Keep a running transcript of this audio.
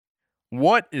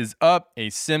What is up,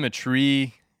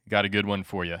 Asymmetry? Got a good one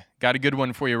for you. Got a good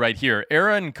one for you right here.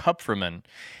 Aaron Kupferman,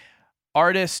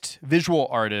 artist, visual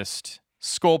artist,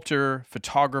 sculptor,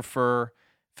 photographer,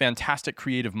 fantastic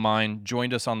creative mind,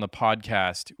 joined us on the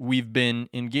podcast. We've been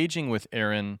engaging with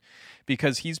Aaron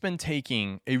because he's been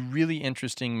taking a really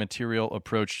interesting material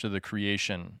approach to the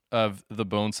creation of the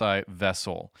bonsai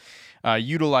vessel,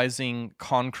 utilizing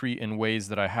concrete in ways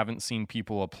that I haven't seen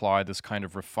people apply this kind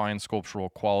of refined sculptural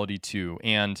quality to.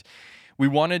 And we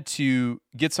wanted to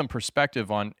get some perspective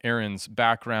on Aaron's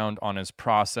background, on his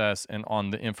process, and on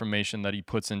the information that he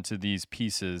puts into these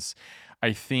pieces.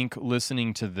 I think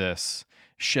listening to this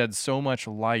sheds so much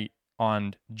light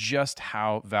on just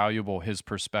how valuable his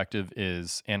perspective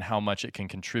is and how much it can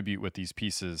contribute with these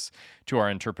pieces to our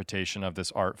interpretation of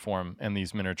this art form and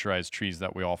these miniaturized trees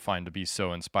that we all find to be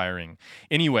so inspiring.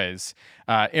 Anyways,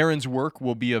 Aaron's work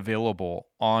will be available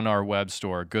on our web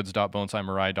store,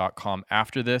 goods.bonsaimarai.com,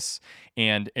 after this.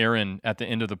 And Aaron, at the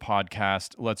end of the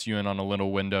podcast, lets you in on a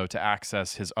little window to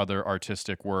access his other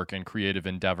artistic work and creative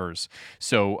endeavors.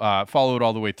 So follow it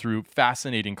all the way through.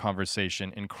 Fascinating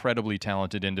conversation, incredibly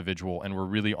talented individual, and we're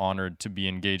really honored to be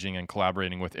engaging and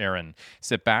collaborating with Aaron.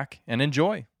 Sit back and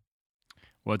enjoy.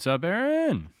 What's up,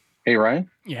 Aaron? Hey, Ryan.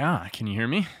 Yeah, can you hear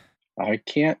me? I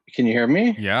can't. Can you hear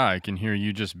me? Yeah, I can hear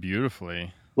you just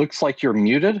beautifully. Looks like you're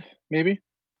muted, maybe?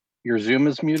 Your Zoom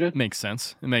is muted? Makes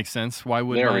sense. It makes sense. Why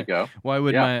would we go. Why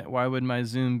would my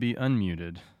Zoom be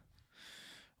unmuted?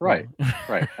 Right.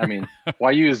 Right. I mean, why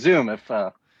use Zoom if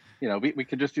we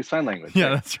could just do sign language? Yeah,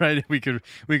 right? That's right. We could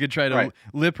try to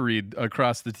lip read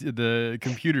across the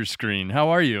computer screen. How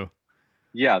are you?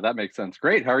 Yeah, that makes sense.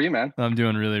 Great. How are you, man? I'm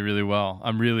doing really, really well.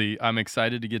 I'm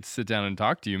excited to get to sit down and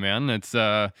talk to you, man. It's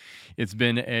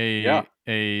been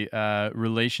a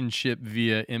relationship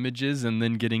via images, and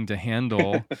then getting to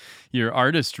handle your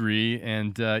artistry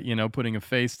and putting a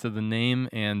face to the name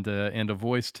and a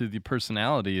voice to the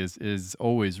personality is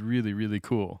always really, really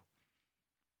cool.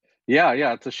 Yeah.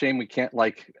 It's a shame we can't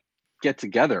get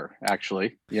together,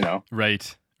 actually.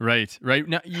 Right.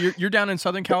 Now you're down in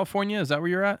Southern California. Is that where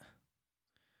you're at?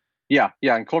 Yeah,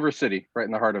 in Culver City, right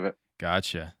in the heart of it.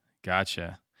 Gotcha.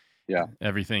 Yeah.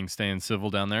 Everything staying civil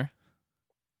down there?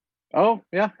 Oh,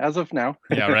 yeah, as of now.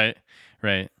 Yeah,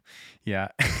 right. Yeah.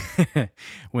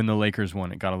 When the Lakers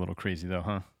won, it got a little crazy though,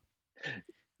 huh?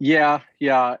 Yeah,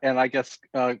 and I guess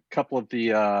a couple of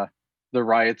the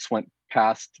riots went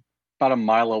past about a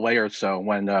mile away or so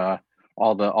when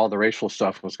all the racial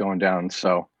stuff was going down.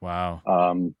 So wow.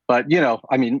 But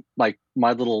I mean, like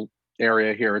my little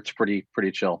area here, it's pretty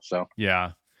chill. So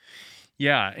yeah,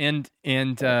 and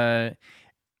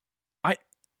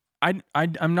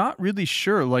I'm not really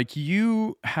sure. Like,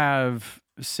 you have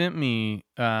sent me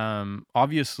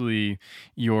obviously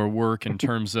your work in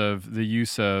terms of the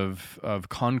use of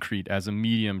concrete as a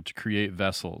medium to create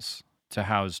vessels to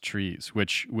house trees,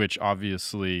 which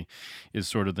obviously is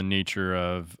sort of the nature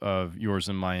of yours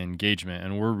and my engagement,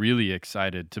 and we're really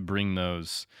excited to bring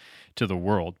those to the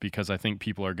world because I think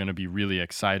people are going to be really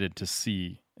excited to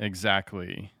see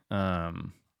exactly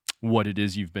what it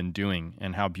is you've been doing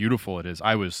and how beautiful it is.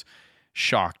 I was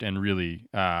shocked and really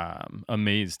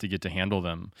amazed to get to handle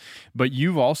them. But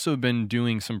you've also been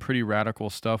doing some pretty radical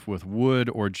stuff with wood,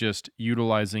 or just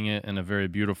utilizing it in a very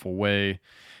beautiful way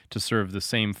to serve the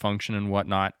same function and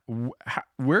whatnot.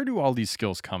 Where do all these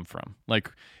skills come from? Like,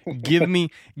 give me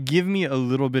a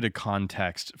little bit of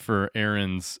context for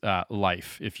Aaron's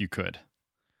life, if you could.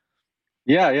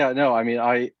 Yeah. No, I mean,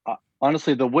 I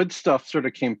honestly, the wood stuff sort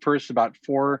of came first about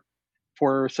four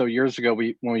or so years ago.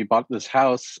 When we bought this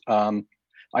house,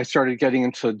 I started getting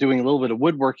into doing a little bit of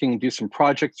woodworking, do some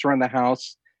projects around the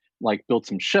house, like build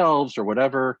some shelves or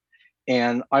whatever.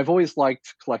 And I've always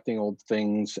liked collecting old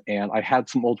things, and I had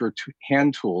some older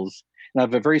hand tools, and I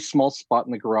have a very small spot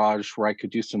in the garage where I could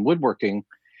do some woodworking.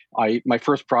 My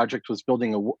first project was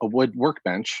building a wood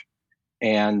workbench,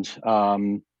 and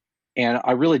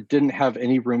I really didn't have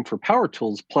any room for power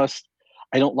tools. Plus,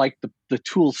 I don't like the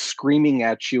tools screaming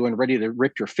at you and ready to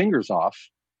rip your fingers off.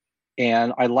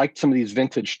 And I liked some of these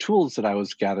vintage tools that I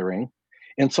was gathering,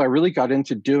 and so I really got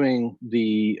into doing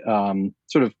the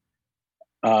sort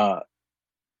of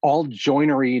all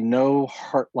joinery, no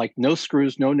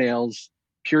screws, no nails,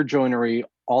 pure joinery,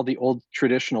 all the old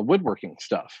traditional woodworking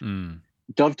stuff.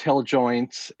 Dovetail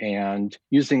joints, and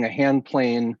using a hand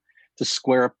plane to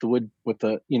square up the wood with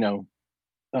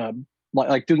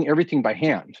like doing everything by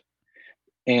hand.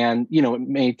 And, it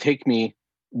may take me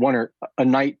a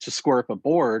night to square up a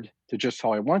board to just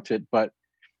how I want it. But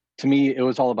to me, it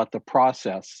was all about the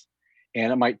process.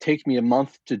 and it might take me a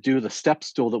month to do the step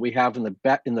stool that we have in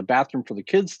the bathroom for the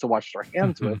kids to wash their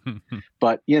hands with.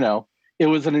 But it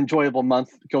was an enjoyable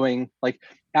month going, like,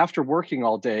 after working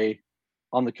all day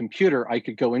on the computer, I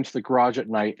could go into the garage at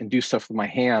night and do stuff with my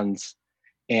hands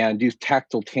and do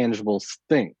tactile, tangible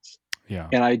things. Yeah.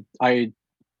 And I've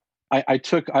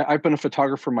been a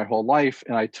photographer my whole life,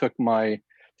 and I took my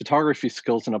photography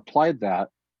skills and applied that.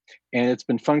 And it's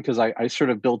been fun because I sort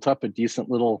of built up a decent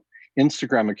little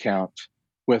Instagram account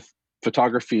with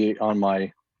photography on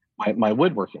my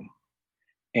woodworking.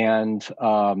 And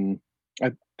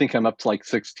I think I'm up to like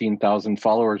 16,000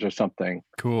 followers or something.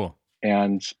 Cool.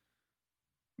 And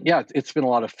yeah, it's been a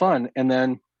lot of fun.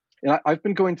 And I've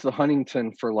been going to the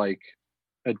Huntington for like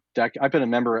a decade. I've been a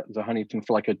member at the Huntington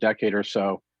for like a decade or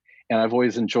so, and I've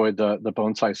always enjoyed the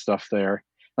bonsai stuff there.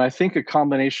 And I think a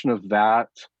combination of that,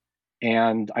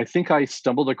 and I think I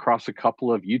stumbled across a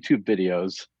couple of YouTube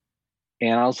videos,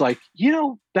 and I was like,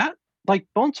 that, like,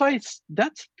 bonsai,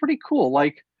 that's pretty cool.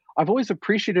 Like, I've always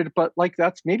appreciated it, but like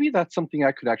that's something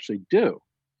I could actually do.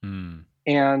 Mm.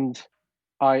 And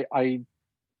I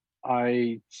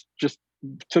just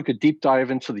took a deep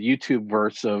dive into the YouTube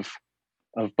verse of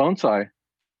bonsai,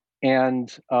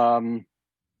 and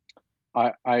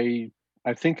I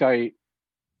think I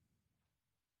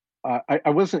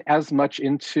wasn't as much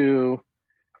into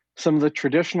some of the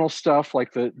traditional stuff,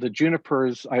 like the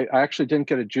junipers. I actually didn't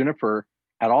get a juniper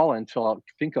at all until I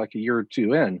think like a year or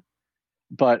two in.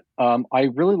 But I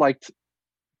really liked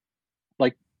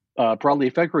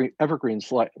broadleaf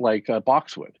evergreens like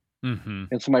boxwood. Mm-hmm.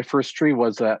 And so my first tree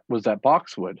was that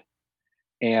boxwood,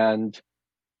 and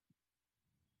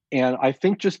I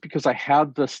think just because I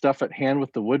had the stuff at hand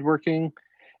with the woodworking,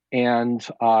 and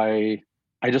I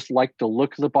just liked the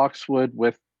look of the boxwood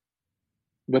with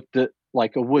the,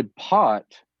 like, a wood pot.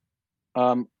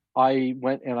 I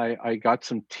went and I got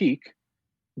some teak,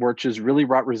 which is really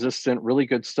rot resistant, really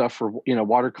good stuff for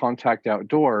water contact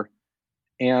outdoor.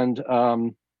 And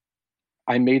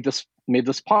I made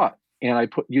this pot, and I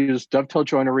used dovetail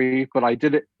joinery, but I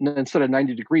did it instead of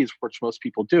 90 degrees, which most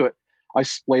people do it. I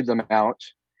splayed them out,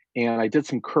 and I did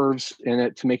some curves in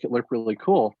it to make it look really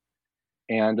cool.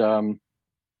 And a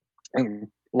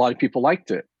lot of people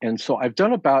liked it. And so I've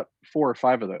done about 4 or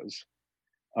 5 of those,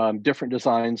 different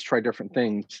designs, try different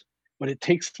things, but it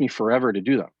takes me forever to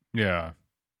do them. Yeah.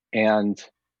 And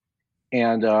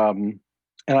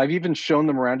I've even shown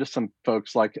them around to some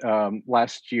folks, like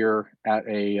last year at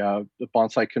a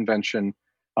bonsai convention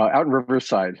out in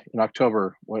Riverside in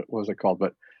October. What was it called?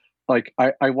 But like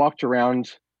I walked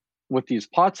around with these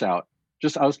pots out.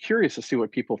 I was curious to see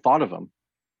what people thought of them.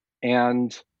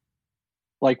 And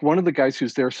like one of the guys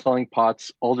who's there selling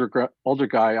pots, older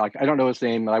guy, like I don't know his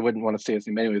name, and I wouldn't want to say his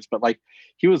name anyways, but like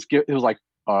he was like,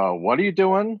 what are you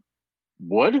doing?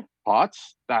 Wood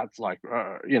pots? That's like,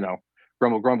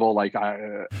 grumble, like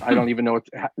I don't even know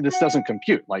this doesn't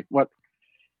compute, like what.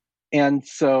 And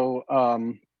so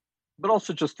but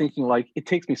also just thinking, like, it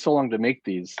takes me so long to make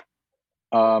these.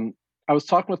 I was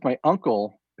talking with my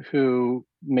uncle who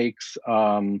makes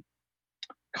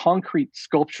concrete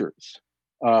sculptures,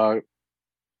 Solomon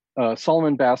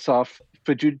Bassoff,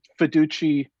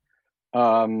 Fiduci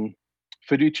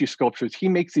sculptures. He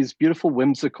makes these beautiful,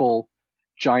 whimsical,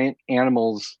 giant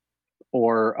animals,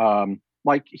 or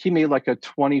like he made like a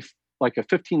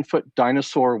 15-foot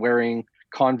dinosaur wearing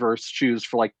Converse shoes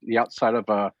for like the outside of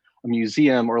a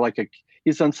museum, or like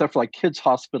he's done stuff for like kids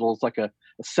hospitals, like a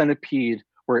centipede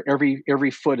where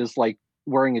every foot is like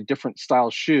wearing a different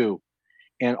style shoe,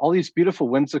 and all these beautiful,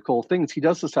 whimsical things. He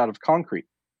does this out of concrete.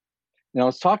 Now I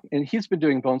was talking, and he's been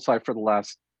doing bonsai for the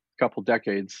last couple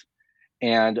decades.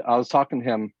 And I was talking to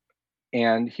him,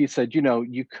 and he said,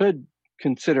 you could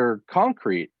consider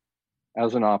concrete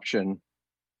as an option,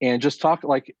 and just talk,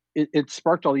 like, it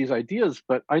sparked all these ideas.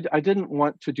 But I didn't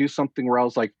want to do something where I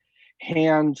was like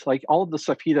like all of the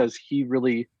stuff he does, he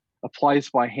really applies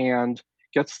by hand,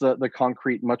 gets the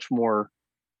concrete much more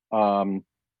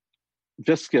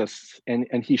viscous,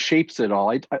 and he shapes it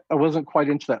all. I wasn't quite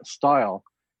into that style.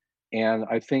 And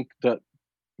I think that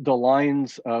the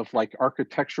lines of like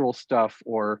architectural stuff,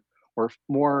 or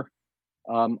more,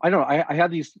 I don't know, I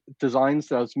had these designs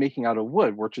that I was making out of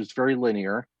wood, which is very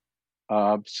linear,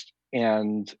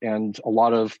 and a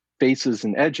lot of faces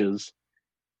and edges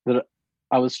that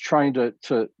I was trying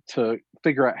to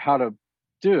figure out how to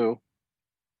do.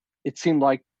 It seemed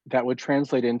like that would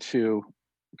translate into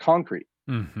concrete,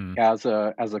 Mm-hmm. as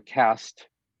a cast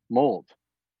mold,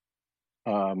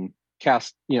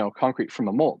 cast concrete from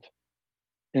a mold.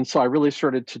 And so I really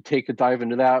started to take a dive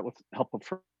into that with help of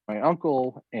my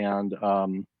uncle, and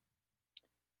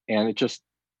it just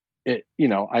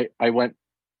I went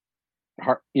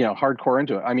hardcore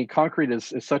into it. I mean, concrete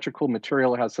is such a cool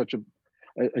material. It has such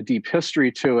a deep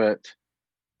history to it.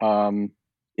 Um,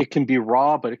 it can be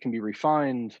raw, but it can be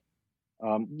refined.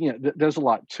 There's a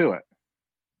lot to it.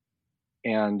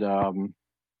 And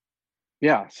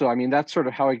yeah, so I mean, that's sort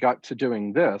of how I got to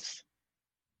doing this,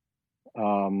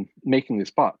 making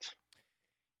these pots.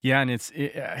 Yeah, and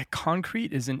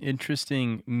concrete is an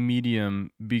interesting medium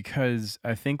because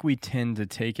I think we tend to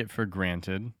take it for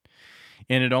granted.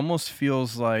 And it almost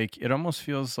feels like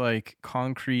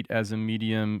concrete as a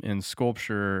medium in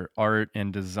sculpture, art,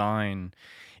 and design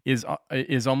is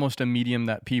almost a medium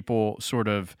that people sort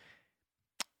of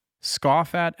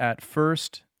scoff at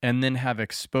first and then have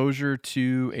exposure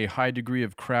to a high degree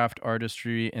of craft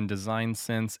artistry and design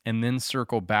sense and then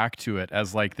circle back to it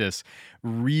as like this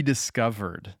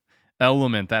rediscovered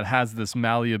element that has this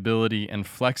malleability and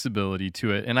flexibility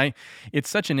to it. And it's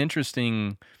such an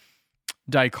interesting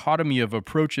dichotomy of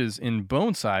approaches in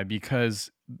bonsai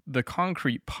because the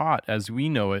concrete pot as we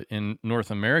know it in North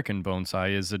American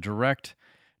bonsai is a direct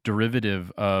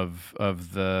derivative of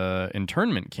the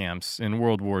internment camps in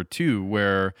World War II,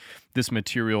 where this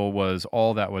material was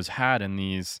all that was had in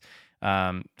these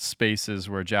spaces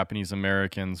where Japanese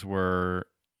Americans were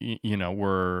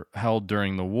held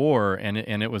during the war, and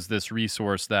it was this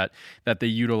resource that they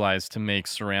utilized to make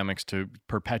ceramics to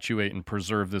perpetuate and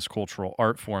preserve this cultural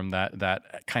art form that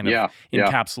kind of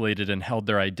encapsulated and held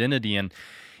their identity. And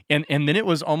then it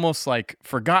was almost like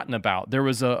forgotten about. There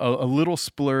was a little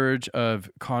splurge of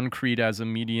concrete as a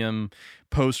medium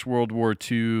post World War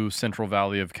II, Central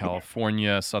Valley of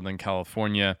California, Southern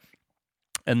California.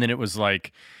 And then it was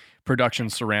like production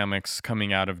ceramics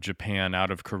coming out of Japan,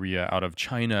 out of Korea, out of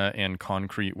China, and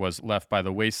concrete was left by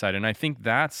the wayside. And I think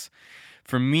that's,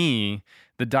 for me,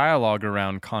 the dialogue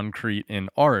around concrete in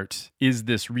art is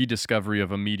this rediscovery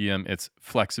of a medium, its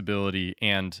flexibility,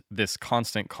 and this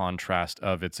constant contrast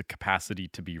of its capacity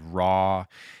to be raw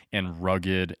and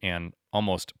rugged and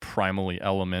almost primally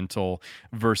elemental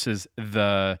versus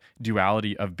the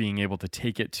duality of being able to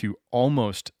take it to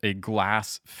almost a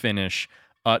glass finish,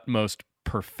 utmost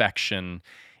perfection,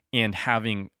 and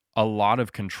having a lot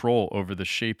of control over the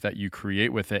shape that you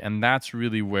create with it. And that's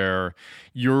really where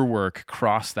your work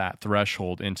crossed that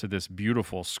threshold into this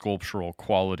beautiful sculptural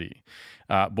quality,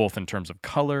 both in terms of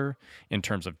color, in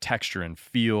terms of texture and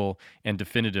feel, and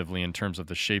definitively in terms of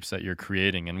the shapes that you're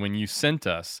creating. And when you sent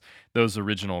us those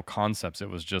original concepts, it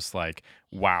was just like,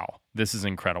 wow, this is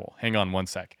incredible. Hang on one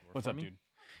sec. What's up, dude?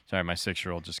 Sorry, my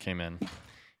 6-year-old just came in.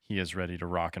 He is ready to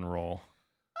rock and roll.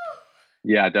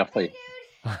 Yeah, definitely.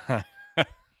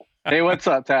 Hey, what's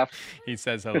up, Taft? He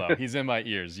says hello. He's in my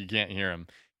ears. You can't hear him.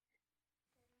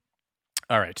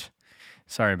 All right.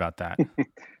 Sorry about that.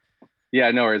 Yeah,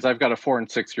 no worries. I've got a 4 and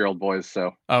 6-year-old boys,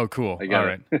 so. Oh, cool. I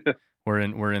got it. We're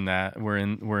in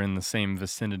the same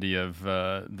vicinity of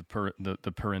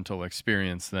the parental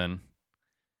experience then.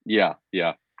 Yeah.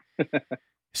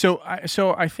 So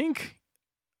I think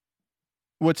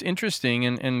what's interesting,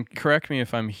 and correct me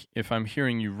if I'm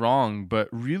hearing you wrong, but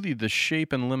really the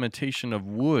shape and limitation of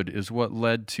wood is what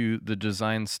led to the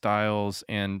design styles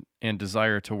and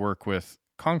desire to work with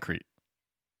concrete.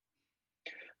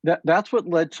 That's what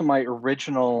led to my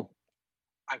original,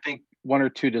 I think, 1 or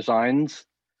 2 designs.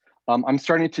 I'm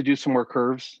starting to do some more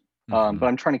curves, but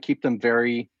I'm trying to keep them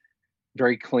very,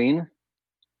 very clean.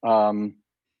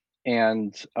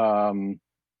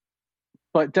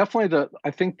 But definitely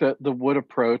I think the wood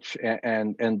approach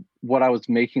and what I was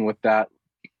making with that,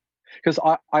 because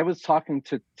I was talking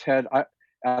to Ted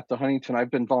at the Huntington. I've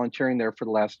been volunteering there for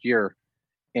the last year,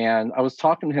 and I was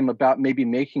talking to him about maybe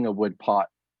making a wood pot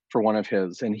for one of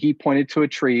his, and he pointed to a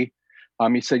tree.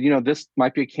 He said, this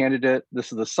might be a candidate.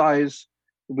 This is the size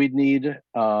we'd need,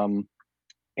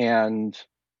 and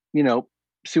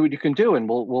see what you can do, and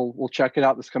we'll check it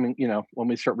out this coming, when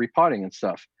we start repotting and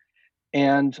stuff.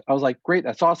 And I was like, great,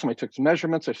 that's awesome. I took some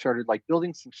measurements. I started like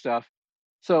building some stuff.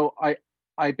 So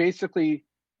I basically,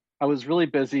 I was really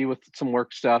busy with some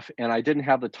work stuff, and I didn't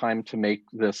have the time to make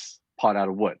this pot out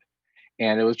of wood,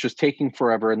 and it was just taking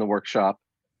forever in the workshop.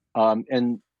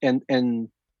 And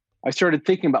I started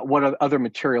thinking about what other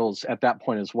materials at that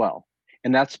point as well,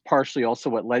 and that's partially also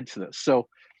what led to this. So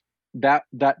that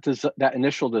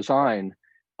initial design,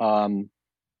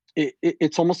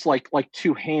 it's almost like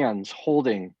 2 hands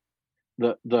holding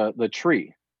the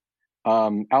tree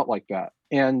out like that.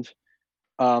 And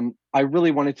I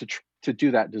really wanted to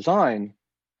do that design,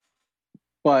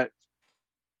 but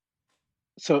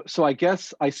so I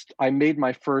guess I made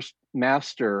my first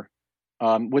master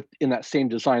in that same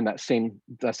design, that same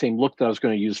look that I was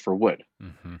going to use for wood.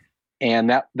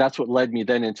 and that's what led me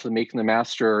then into making the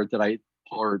master that I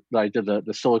did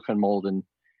the silicone mold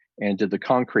and did the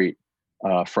concrete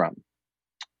from,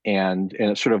 and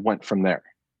it sort of went from there.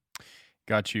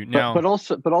 Got you. But Now,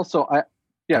 also I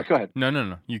yeah, go. go ahead. No, no,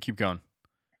 no. You keep going.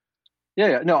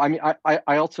 Yeah, no, I mean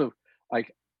I also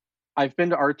like I've been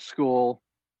to art school.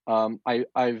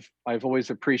 I've always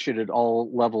appreciated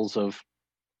all levels of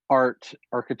art,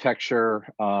 architecture,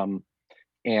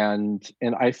 and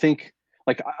I think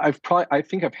like I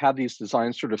think I've had these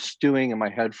designs sort of stewing in my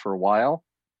head for a while.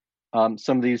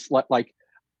 Some of these like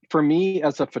for me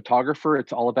as a photographer,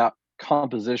 it's all about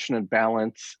composition and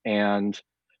balance and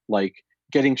like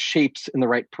getting shapes in the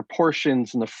right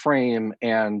proportions in the frame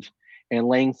and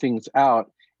laying things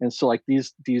out. And so like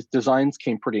these designs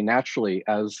came pretty naturally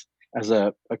as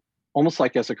a almost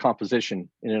like as a composition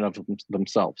in and of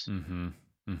themselves. Mm-hmm.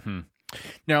 Mm-hmm.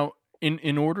 Now,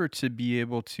 in order to be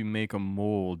able to make a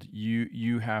mold,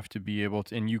 you have to be able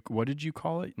to. And you, what did you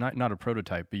call it? Not a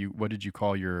prototype, but what did you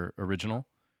call your original?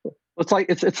 It's like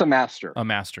it's a master. A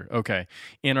master. Okay.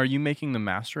 And are you making the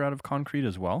master out of concrete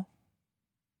as well?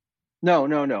 No,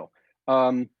 no, no.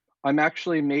 Um, I'm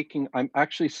actually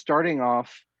starting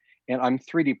off and I'm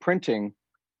 3D printing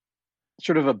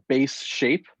sort of a base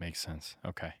shape. Makes sense.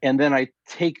 Okay. And then I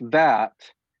take that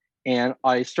and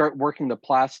I start working the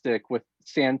plastic with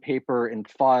sandpaper and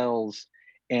files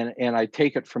and I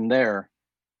take it from there.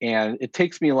 And it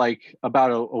takes me like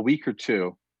about a week or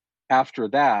two after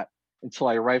that until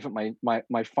I arrive at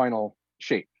my final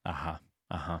shape. Uh-huh.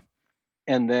 Uh-huh.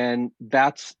 And then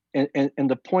and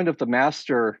the point of the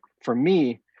master for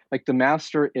me, like the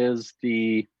master is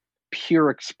the pure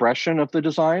expression of the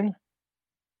design,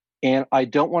 and I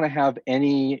don't want to have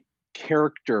any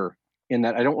character in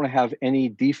that. I don't want to have any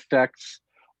defects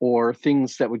or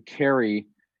things that would carry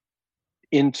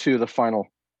into the final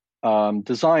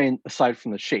design aside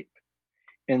from the shape.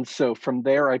 And so from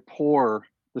there I pour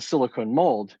the silicone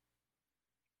mold,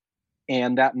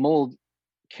 and that mold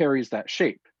carries that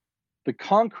shape. The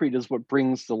concrete is what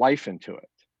brings the life into it.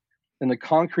 And the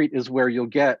concrete is where you'll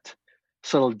get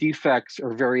subtle defects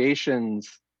or variations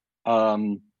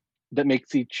um, that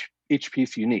makes each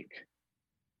piece unique.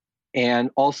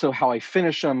 And also how I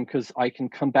finish them, because I can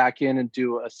come back in and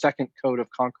do a second coat of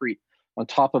concrete on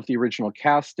top of the original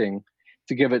casting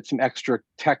to give it some extra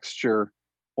texture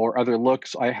or other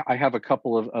looks. I have a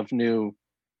couple of new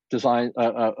design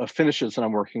finishes that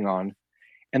I'm working on,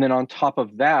 and then on top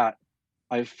of that,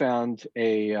 I've found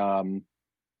a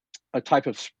type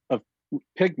of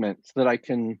pigment that I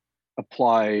can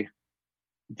apply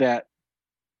that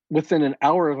within an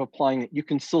hour of applying it, you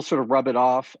can still sort of rub it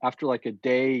off. After like a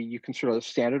day, you can sort of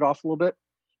sand it off a little bit.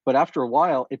 But after a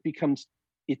while, it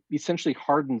essentially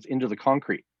hardens into the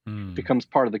concrete, Mm. becomes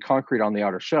part of the concrete on the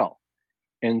outer shell.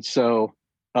 And so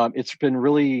it's been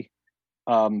really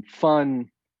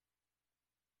fun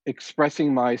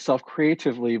expressing myself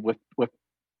creatively with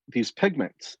these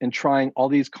pigments and trying all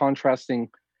these contrasting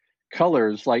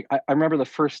colors. Like I remember the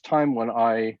first time when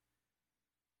I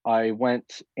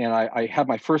went and I had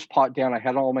my first pot down. I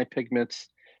had all my pigments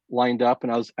lined up,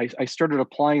 and I started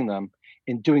applying them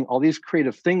and doing all these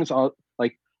creative things.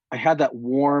 Like I had that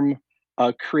warm,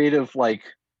 creative like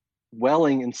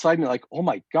welling inside me. Like, oh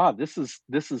my god, this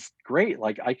is great.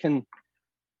 Like I can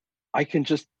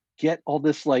just get all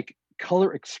this like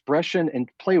color expression and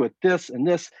play with this and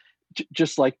this,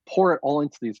 just like pour it all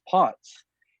into these pots.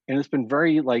 And it's been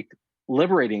very like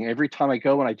liberating every time I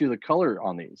go and I do the color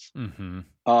on these. Mm-hmm.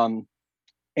 Um,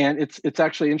 and it's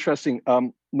actually interesting.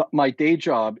 My day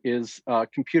job is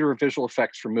computer visual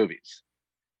effects for movies,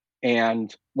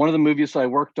 and one of the movies that I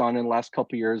worked on in the last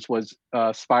couple of years was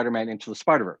Spider-Man Into the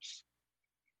Spider-Verse.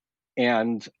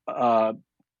 And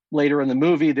later in the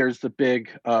movie, there's the big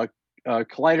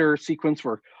collider sequence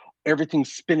where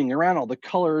everything's spinning around, all the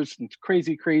colors, and it's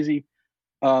crazy, crazy.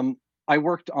 Um, I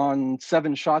worked on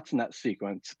 7 shots in that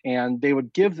sequence, and they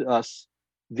would give us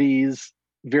these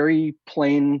very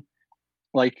plain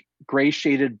like gray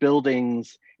shaded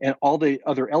buildings, and all the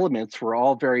other elements were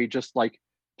all very just like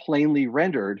plainly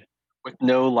rendered with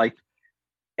no like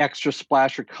extra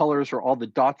splash or colors or all the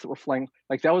dots that were flying.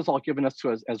 Like that was all given us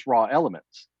to as raw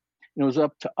elements. And it was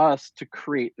up to us to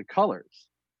create the colors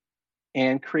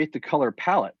and create the color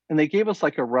palette. And they gave us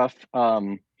like a rough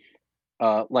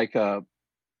like a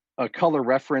color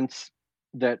reference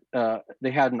that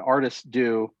they had an artist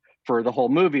do for the whole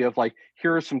movie of like,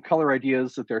 here are some color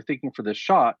ideas that they're thinking for this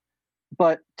shot,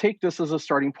 but take this as a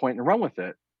starting point and run with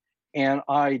it. And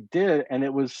I did, and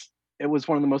it was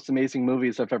one of the most amazing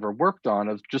movies I've ever worked on,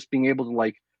 of just being able to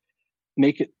like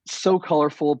make it so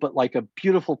colorful, but like a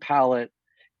beautiful palette,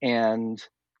 and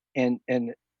and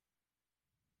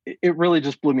it really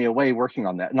just blew me away working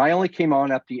on that. And I only came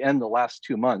on at the end the last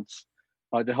 2 months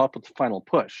to help with the final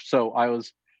push. So I was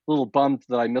a little bummed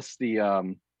that I missed the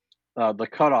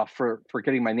cutoff for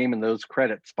getting my name in those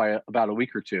credits by about a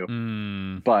week or two.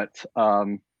 Mm, But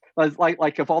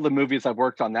like of all the movies I've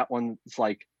worked on, that one's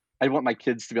like I want my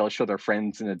kids to be able to show their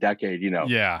friends in a decade, you know.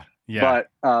 yeah, yeah.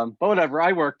 But whatever,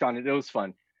 I worked on it. It was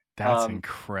fun. That's Um,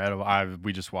 incredible.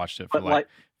 We just watched it for but like like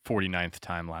 49th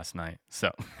time last night.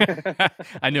 So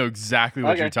I know exactly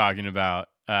what you're okay, talking about,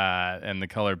 and the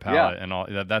color yeah, palette and all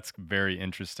that. That's very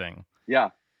interesting. yeah,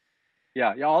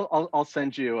 yeah. I'll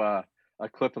send you a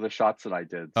clip of the shots that I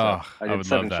did. So Oh, I I did would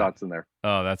love 7 that. shots in there.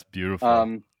 Oh, that's beautiful.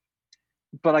 Um,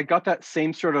 but I got that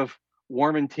same sort of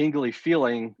warm and tingly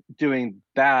feeling doing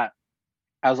that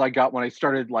as I got when I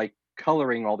started like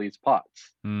coloring all these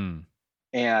pots. Mm,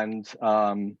 And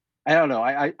I don't know,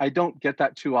 I don't get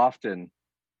that too often,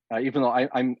 even though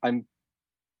I'm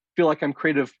feel like I'm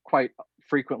creative quite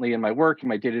frequently in my work, in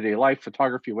my day to day life,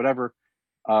 photography, whatever.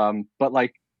 But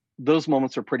like those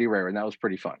moments are pretty rare, and that was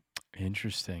pretty fun.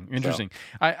 interesting. So Interesting.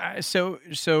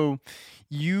 So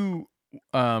you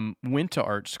went to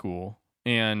art school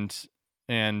and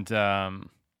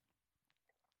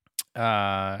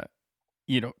uh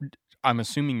you know, I'm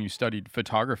assuming you studied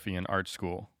photography in art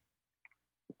school.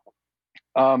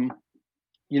 um,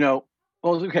 you know,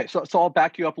 well, okay, so I'll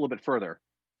back you up a little bit further.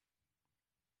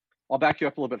 I'll back you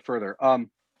up a little bit further.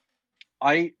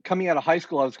 I coming out of high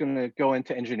school, I was going to go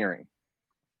into engineering,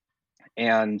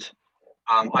 and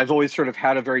I've always sort of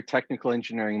had a very technical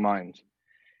engineering mind.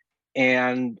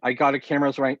 And I got a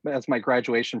camera as my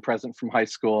graduation present from high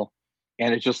school,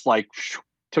 and it just like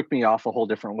took me off a whole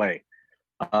different way.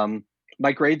 Um,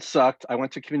 my grades sucked. I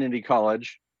went to community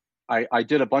college. I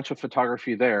did a bunch of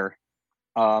photography there.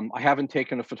 I haven't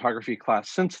taken a photography class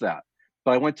since that,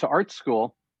 but I went to art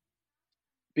school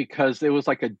because it was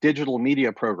like a digital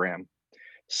media program.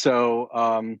 So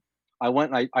I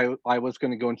went. I was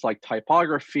going to go into like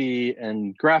typography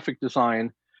and graphic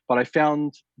design, but I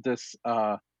found this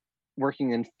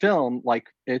working in film, like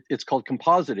it's called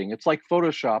compositing. It's like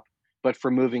Photoshop, but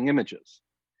for moving images.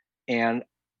 And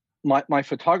my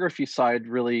photography side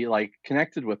really like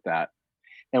connected with that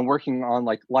and working on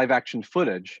like live action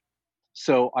footage.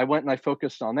 So I went and I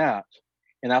focused on that.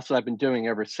 And that's what I've been doing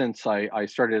ever since I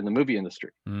started in the movie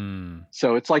industry. Mm,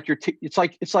 So it's like it's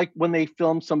like when they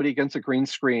film somebody against a green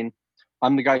screen.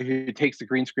 I'm the guy who takes the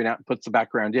green screen out and puts the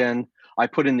background in. I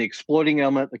put in the exploding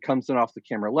element that comes in off the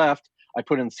camera left. I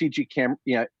put in CG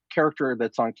character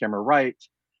that's on camera right.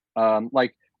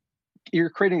 Like you're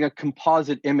creating a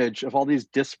composite image of all these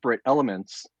disparate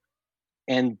elements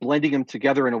and blending them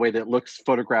together in a way that looks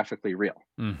photographically real.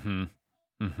 mhm.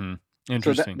 Mhm.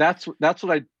 So Interesting. that's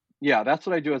what I yeah, that's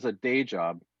what I do as a day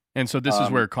job. And so this is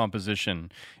Um, where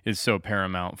composition is so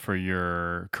paramount for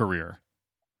your career.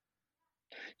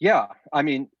 yeah, I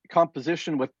mean,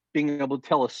 composition with being able to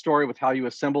tell a story with how you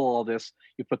assemble all this,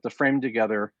 you put the frame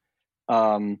together,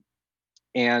 um,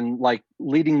 and like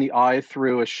leading the eye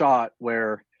through a shot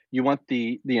where you want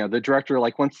the director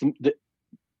like wants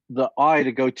the eye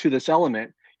to go to this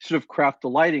element, sort of craft the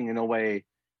lighting in a way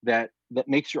that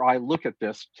makes your eye look at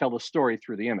this, tell the story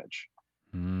through the image.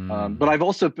 But Mm. I've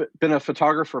also been a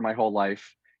photographer my whole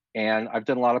life, and I've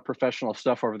done a lot of professional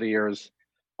stuff over the years.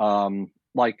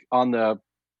 Like on the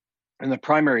in the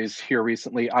primaries here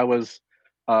recently, I was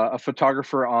a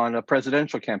photographer on a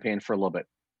presidential campaign for a little bit,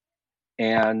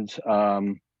 and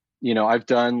I've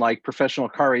done like professional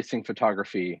car racing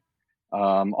photography,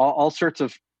 all sorts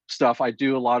of stuff. I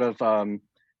do a lot of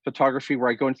photography where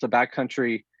I go into the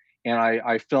backcountry and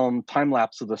I film time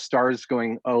lapse of the stars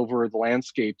going over the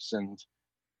landscapes and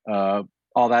uh,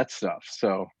 all that stuff.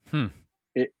 So Hmm.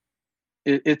 it,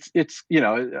 it's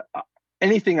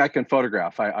anything I can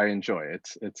photograph, I enjoy.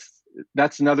 It's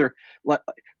that's another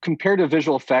compared to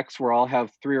visual effects where I'll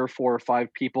have 3 or 4 or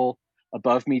 5 people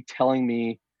above me telling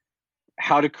me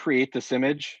how to create this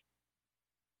image.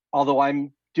 Although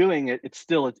I'm doing it, it's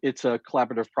a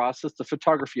collaborative process. The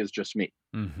photography is just me,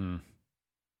 Mhm.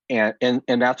 and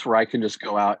that's where I can just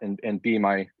go out and be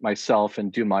myself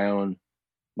and do my own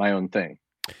thing.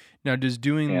 Now, does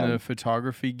doing the And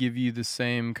photography give you the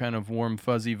same kind of warm,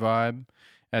 fuzzy vibe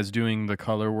as doing the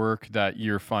color work that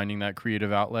you're finding that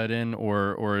creative outlet in,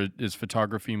 or is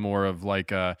photography more of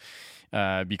like a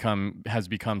become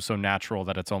so natural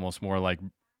that it's almost more like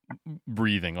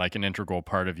breathing, like an integral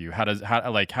part of you? How does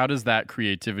that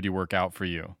creativity work out for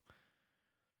you?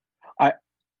 I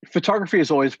photography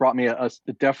has always brought me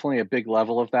definitely a big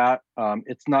level of that.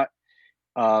 It's not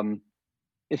um,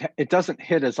 it doesn't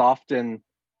hit as often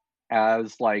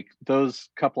as like those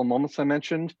couple of moments I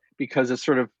mentioned because it's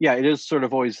sort of yeah, it is sort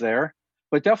of always there.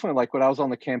 But definitely like when I was on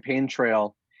the campaign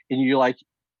trail and you're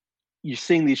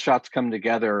seeing these shots come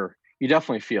together, you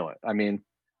definitely feel it. I mean,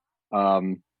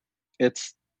 um,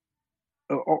 it's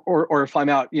or if I'm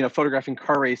out, photographing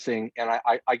car racing and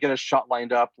I get a shot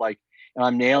lined up like and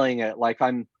I'm nailing it, like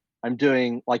I'm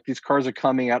doing like these cars are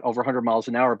coming at over 100 miles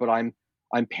an hour, but I'm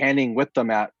panning with them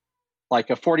at like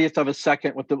a 40th of a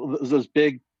second with those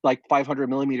big like 500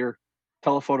 millimeter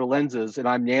telephoto lenses, and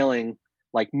I'm nailing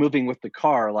like moving with the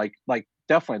car, like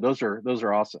definitely those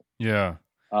are awesome. Yeah.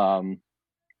 Um,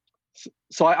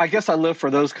 so I guess I live for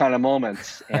those kind of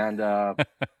moments, and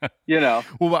you know,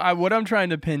 Well, what I'm trying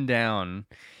to pin down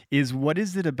is what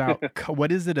is it about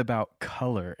what is it about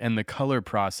color and the color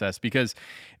process? Because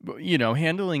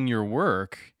handling your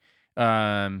work,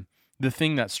 the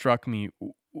thing that struck me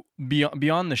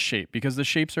beyond the shape, because the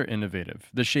shapes are innovative.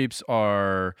 The shapes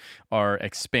are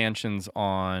expansions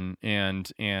on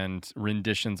and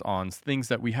renditions on things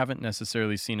that we haven't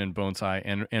necessarily seen in bonsai,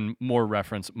 and more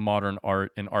reference modern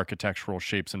art and architectural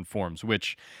shapes and forms,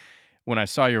 which when I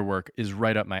saw your work is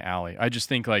right up my alley. I just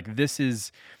think like this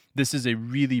is a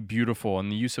really beautiful,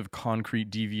 and the use of concrete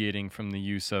deviating from the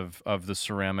use of the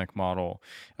ceramic model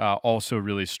also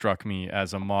really struck me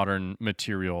as a modern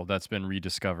material that's been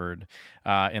rediscovered,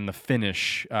 and the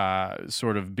finish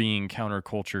sort of being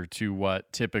counterculture to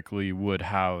what typically would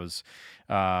house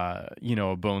a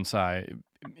bonsai.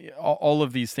 All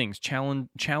of these things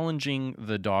challenging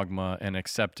the dogma and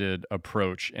accepted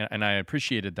approach, and I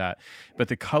appreciated that. But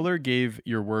the color gave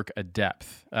your work a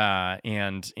depth,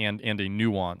 and a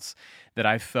nuance that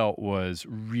I felt was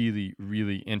really,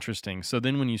 really interesting. So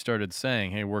then when you started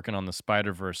saying, hey, working on the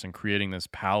Spider-Verse and creating this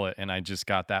palette, and I just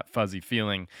got that fuzzy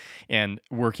feeling, and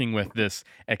working with this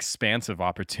expansive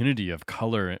opportunity of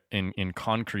color in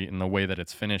concrete and the way that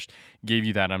it's finished gave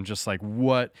you that. I'm just like,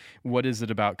 what is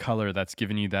it about color that's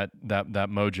giving you that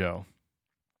mojo?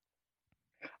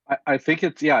 I think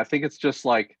it's yeah, I think it's just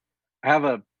like I have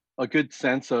a good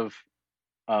sense of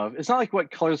it's not like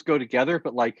what colors go together,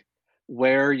 but like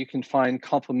where you can find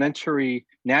complementary,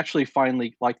 naturally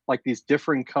finely like these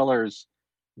different colors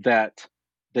that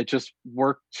that just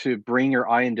work to bring your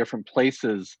eye in different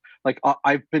places. Like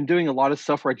I've been doing a lot of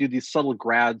stuff where I do these subtle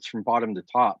grads from bottom to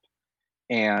top,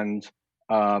 and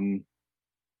um,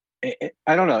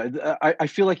 I don't know. I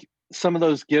feel like some of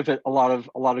those give it a lot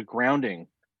of grounding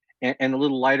and a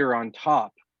little lighter on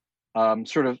top.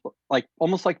 Sort of like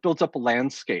almost like builds up a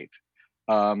landscape.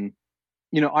 Um,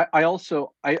 I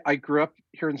also I grew up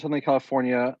here in Southern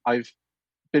California. I've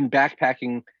been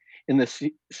backpacking in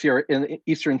the Sierra in the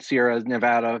Eastern Sierra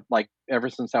Nevada like ever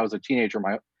since I was a teenager.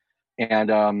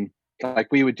 And like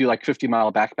we would do like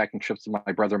 50-mile backpacking trips with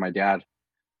my brother and my dad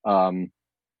um,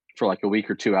 for like a week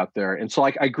or two out there. And so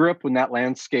like I grew up in that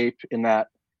landscape in that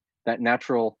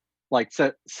natural like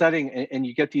setting, and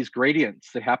you get these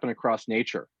gradients that happen across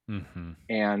nature. Hmm.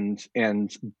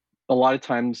 And a lot of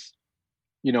times,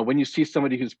 when you see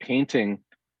somebody who's painting,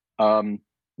 um,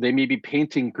 they may be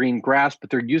painting green grass, but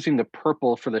they're using the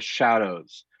purple for the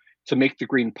shadows to make the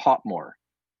green pop more.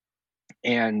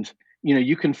 And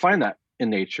you can find that in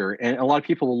nature. And a lot of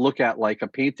people will look at like a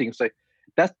painting and say,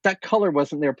 that color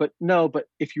wasn't there. But no, but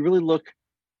if you really look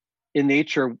in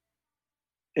nature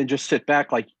and just sit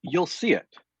back, like you'll see it.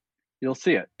 You'll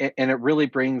see it. And it really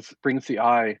brings the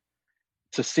eye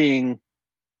to seeing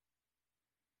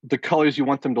the colors you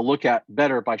want them to look at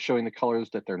better by showing the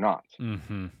colors that they're not.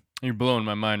 Hmm. You're blowing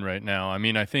my mind right now. I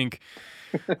mean, I think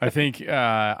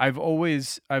I've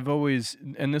always,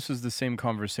 and this was the same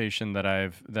conversation that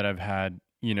I've had,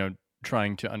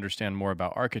 trying to understand more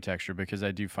about architecture, because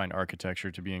I do find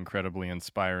architecture to be incredibly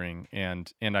inspiring,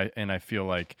 and I feel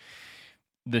like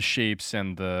the shapes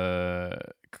and the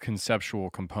conceptual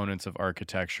components of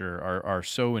architecture are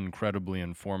so incredibly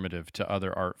informative to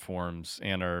other art forms,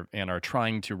 and are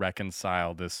trying to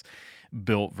reconcile this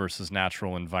built versus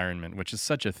natural environment, which is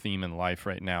such a theme in life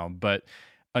right now. But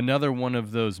another one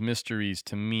of those mysteries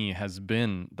to me has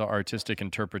been the artistic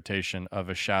interpretation of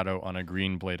a shadow on a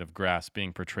green blade of grass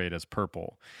being portrayed as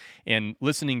purple. And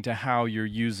listening to how you're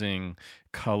using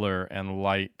color and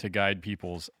light to guide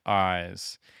people's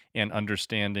eyes, and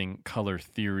understanding color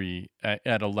theory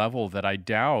at a level that I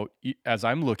doubt, as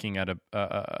I'm looking at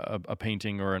a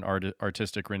painting or an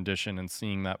artistic rendition and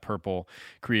seeing that purple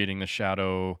creating the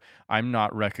shadow, I'm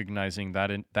not recognizing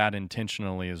that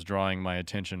intentionally is drawing my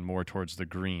attention more towards the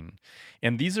green.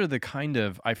 And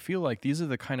I feel like these are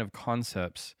the kind of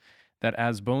concepts that,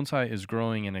 as bonsai is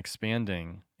growing and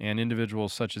expanding, and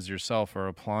individuals such as yourself are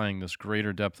applying this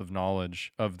greater depth of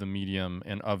knowledge of the medium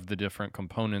and of the different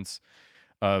components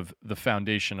of the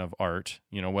foundation of art,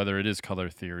 whether it is color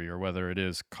theory or whether it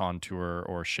is contour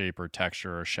or shape or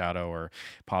texture or shadow or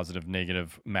positive,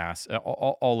 negative mass,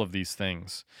 all of these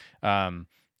things.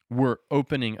 We're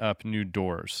opening up new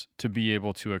doors to be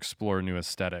able to explore new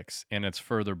aesthetics, and it's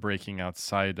further breaking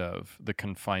outside of the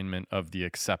confinement of the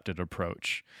accepted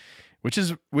approach, which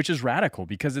is radical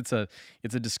because it's a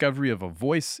discovery of a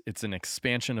voice. It's an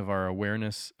expansion of our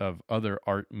awareness of other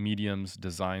art mediums,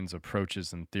 designs,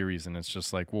 approaches, and theories. And it's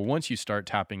just like, well, once you start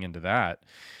tapping into that,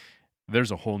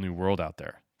 there's a whole new world out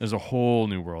there. There's a whole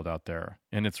new world out there,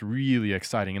 and it's really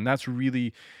exciting. And that's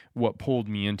really what pulled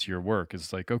me into your work.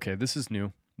 Is like, okay, this is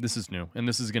new, and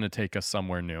this is going to take us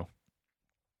somewhere new.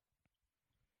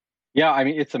 Yeah, I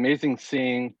mean, it's amazing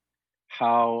seeing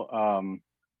how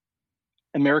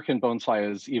American bonsai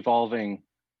is evolving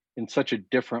in such a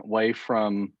different way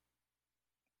from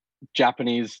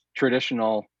Japanese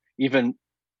traditional, even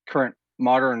current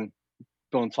modern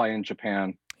bonsai in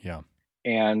Japan. Yeah.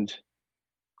 And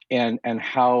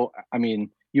how, I mean,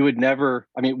 you would never,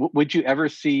 I mean, would you ever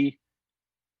see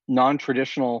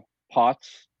non-traditional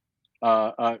pots,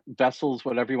 vessels,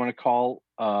 whatever you want to call,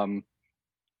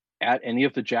 at any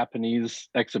of the Japanese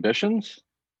exhibitions?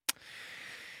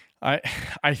 I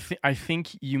I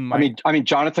think you might. I mean,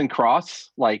 Jonathan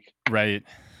Cross, like, Right,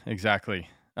 exactly.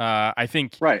 I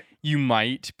think right. you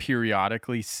might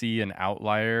periodically see an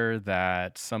outlier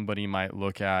that somebody might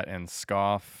look at and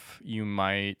scoff. You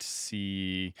might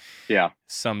see Yeah.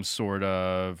 some sort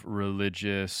of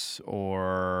religious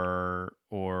or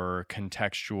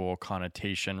contextual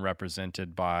connotation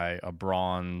represented by a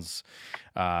bronze,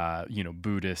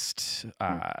 Buddhist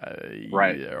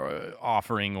Right.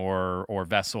 offering or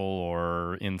vessel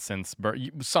or incense,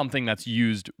 something that's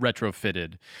used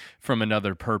retrofitted from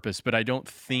another purpose. But I don't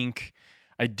think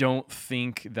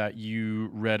that you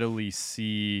readily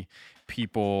see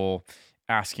people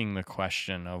asking the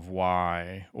question of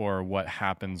why or what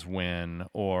happens when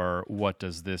or what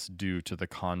does this do to the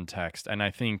context. And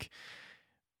I think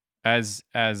as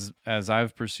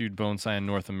I've pursued bonsai in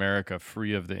North America,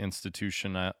 free of the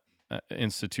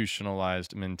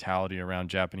institutionalized mentality around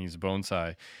Japanese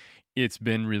bonsai, it's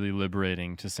been really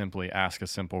liberating to simply ask a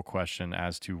simple question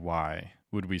as to why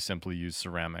would we simply use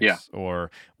ceramics,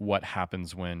 or what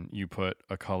happens when you put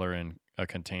a color in a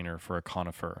container for a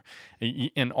conifer,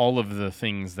 and all of the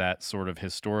things that sort of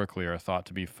historically are thought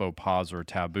to be faux pas or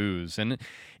taboos. And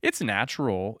it's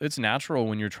natural. It's natural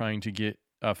when you're trying to get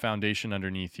a foundation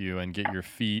underneath you and get your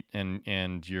feet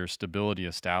and your stability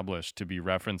established to be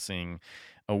referencing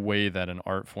a way that an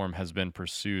art form has been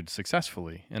pursued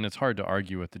successfully. And it's hard to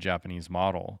argue with the Japanese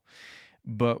model.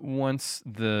 But once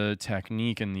the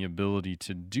technique and the ability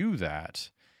to do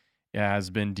that has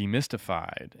been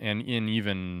demystified, and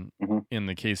even in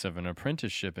the case of an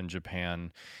apprenticeship in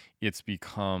Japan, it's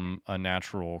become a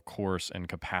natural course and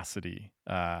capacity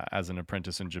as an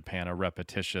apprentice in Japan, a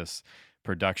repetitious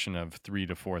production of 3,000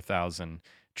 to 4,000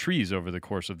 trees over the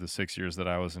course of the 6 years that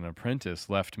I was an apprentice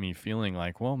left me feeling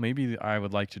like, well, maybe I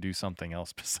would like to do something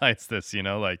else besides this,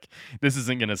 like this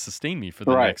isn't going to sustain me for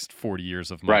the next 40 years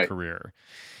of my career.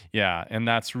 Yeah. And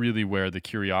that's really where the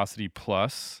curiosity,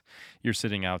 plus you're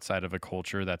sitting outside of a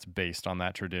culture that's based on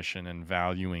that tradition and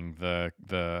valuing the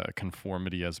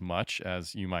conformity as much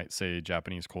as you might say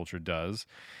Japanese culture does.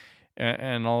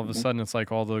 And all of a sudden it's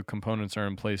like all the components are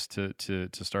in place to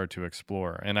start to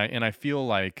explore. And I feel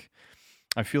like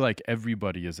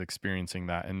everybody is experiencing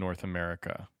that in North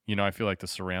America. I feel like the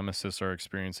ceramicists are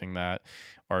experiencing that.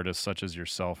 Artists such as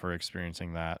yourself are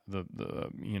experiencing that. The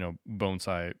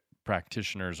bonsai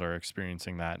practitioners are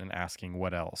experiencing that and asking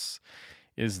what else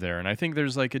is there. And I think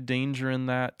there's like a danger in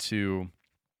that, to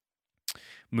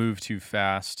move too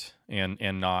fast and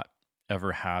not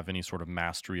ever have any sort of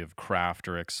mastery of craft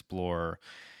or explore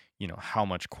how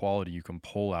much quality you can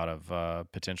pull out of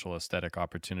potential aesthetic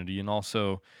opportunity. And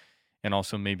also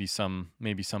maybe some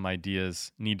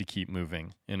ideas need to keep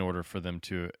moving in order for them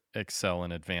to excel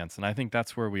and advance. And I think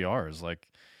that's where we are, is like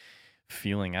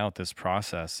feeling out this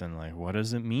process and like, what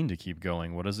does it mean to keep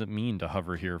going? What does it mean to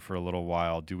hover here for a little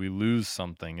while? Do we lose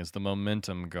something? Is the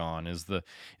momentum gone? Is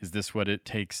this what it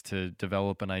takes to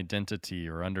develop an identity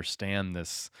or understand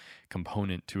this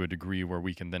component to a degree where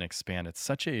we can then expand? It's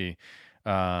such a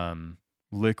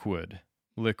liquid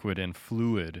and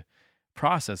fluid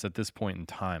process at this point in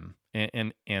time,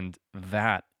 and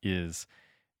that is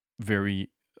very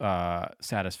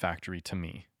satisfactory to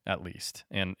me, at least.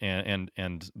 And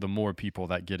the more people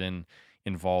that get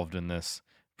involved in this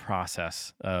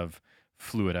process of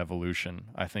fluid evolution,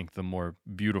 I think the more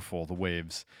beautiful the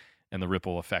waves and the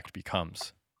ripple effect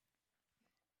becomes.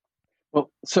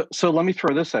 Well, so let me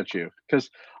throw this at you because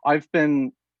I've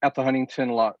been at the Huntington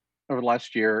a lot over the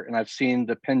last year, and I've seen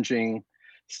the Penjing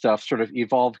stuff sort of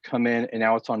evolve, come in, and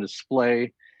now it's on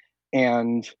display.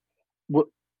 And what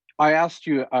I asked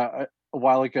you a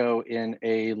while ago in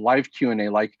a live Q&A,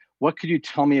 like, what could you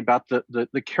tell me about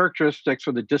the characteristics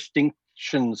or the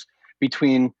distinctions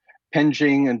between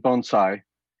Penjing and bonsai?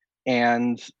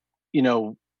 And you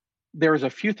know, there's a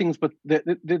few things, but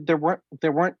there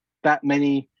weren't that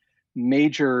many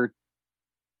major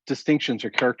distinctions or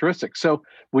characteristics. So,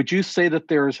 would you say that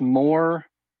there's more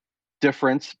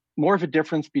of a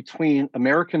difference between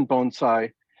American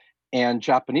bonsai and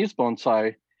Japanese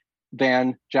bonsai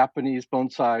than Japanese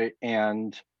bonsai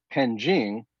and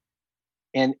Penjing?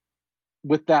 And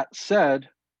with that said,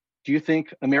 do you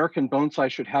think American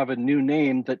bonsai should have a new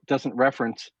name that doesn't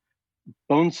reference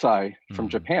bonsai from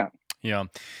Mm. Japan? Yeah.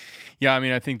 Yeah, I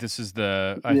mean, I think this is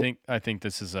the Yeah, I think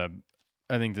this is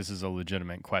a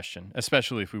legitimate question,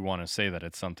 especially if we want to say that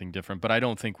it's something different, but I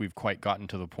don't think we've quite gotten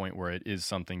to the point where it is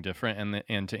something different.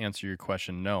 And to answer your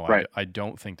question, no, right. I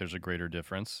don't think there's a greater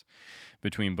difference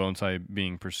between bonsai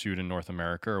being pursued in North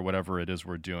America or whatever it is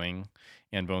we're doing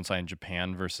and bonsai in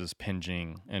Japan versus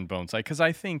Penjing and bonsai, cuz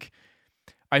I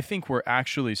think we're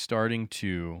actually starting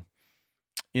to,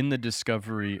 in the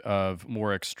discovery of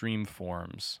more extreme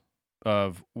forms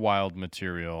of wild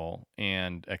material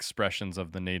and expressions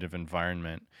of the native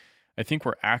environment, I think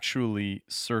we're actually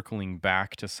circling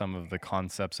back to some of the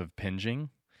concepts of pinging.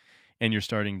 And you're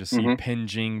starting to see Hmm.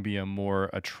 pinging be a more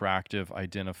attractive,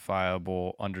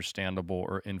 identifiable, understandable,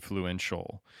 or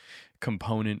influential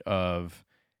component of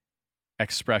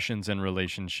expressions and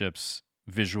relationships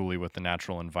visually with the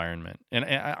natural environment. And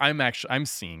I'm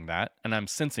seeing that and I'm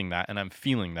sensing that and I'm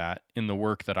feeling that in the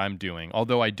work that I'm doing.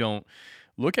 Although I don't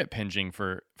look at pinging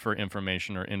for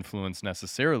information or influence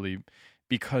necessarily,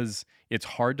 because it's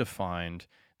hard to find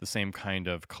the same kind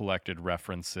of collected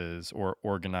references or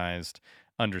organized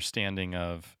understanding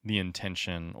of the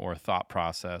intention or thought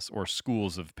process or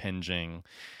schools of pinging.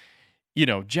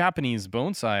 Japanese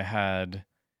bonsai had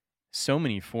so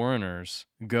many foreigners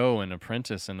go and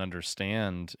apprentice and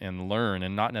understand and learn,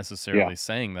 and not Yeah. necessarily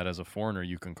saying that as a foreigner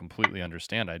you can completely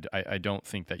understand. I don't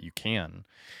think that you can.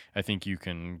 I think you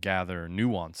can gather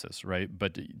nuances, right?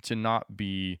 But to not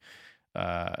be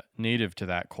native to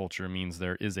that culture means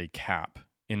there is a cap,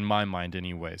 in my mind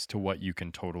anyways, to what you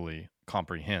can totally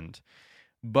comprehend.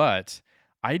 But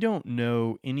I don't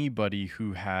know anybody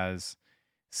who has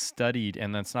studied,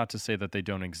 and that's not to say that they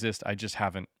don't exist. I just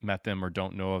haven't met them or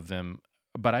don't know of them.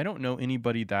 But I don't know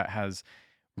anybody that has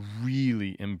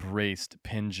really embraced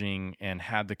pinging and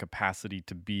had the capacity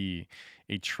to be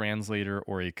a translator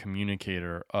or a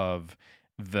communicator of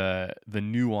the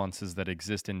nuances that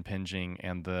exist in pinging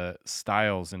and the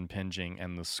styles in pinging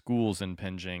and the schools in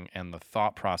pinging and the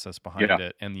thought process behind Yeah.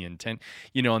 it and the intent.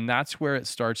 And that's where it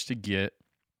starts to get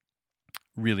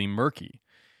really murky,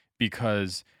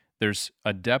 because there's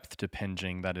a depth to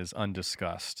pinging that is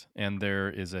undiscussed, and there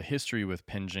is a history with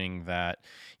pinging that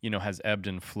has ebbed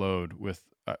and flowed with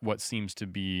what seems to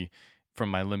be, from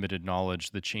my limited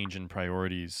knowledge, the change in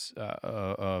priorities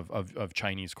of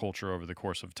Chinese culture over the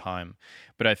course of time.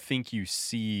 But I think you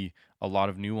see a lot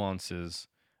of nuances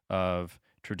of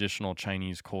traditional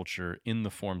Chinese culture in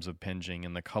the forms of pinging,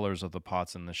 and the colors of the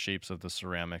pots and the shapes of the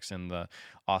ceramics and the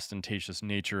ostentatious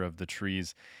nature of the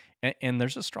trees. And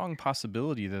there's a strong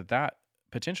possibility that that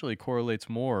potentially correlates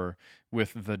more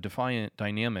with the defiant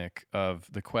dynamic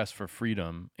of the quest for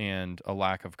freedom and a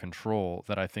lack of control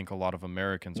that I think a lot of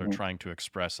Americans are Mhm. trying to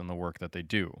express in the work that they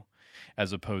do,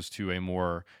 as opposed to a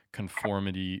more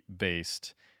conformity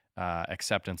based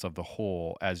acceptance of the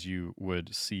whole, as you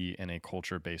would see in a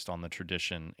culture based on the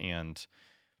tradition and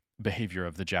behavior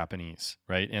of the Japanese,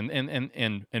 right?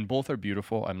 And both are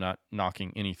beautiful. I'm not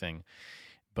knocking anything,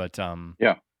 but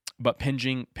Yeah.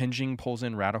 pinging pulls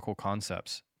in radical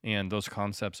concepts, and those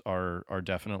concepts are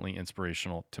definitely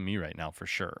inspirational to me right now, for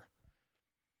sure.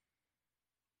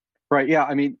 Right. Yeah.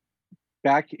 I mean,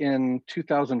 back in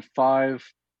 2005,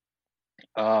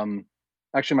 um,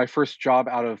 actually, my first job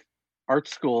out of art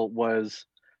school was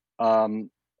I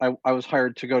was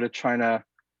hired to go to China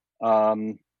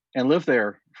um, and live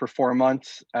there for 4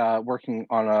 months, working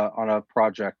on a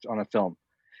project on a film.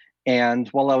 And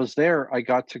while I was there, I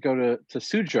got to go to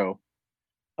Suzhou,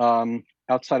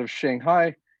 outside of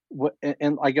Shanghai.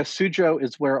 And I guess Suzhou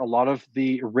is where a lot of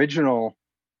the original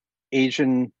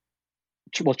Asian,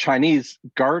 well, Chinese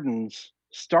gardens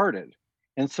started,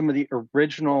 and some of the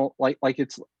original, like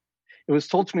it was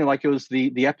told to me like it was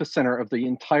the epicenter of the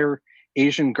entire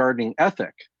Asian gardening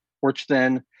ethic, which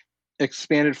then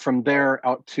expanded from there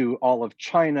out to all of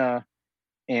China,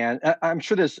 And I'm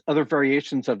sure there's other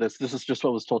variations of this. This is just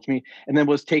what was told to me, and then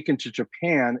was taken to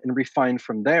Japan and refined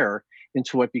from there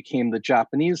into what became the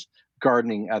Japanese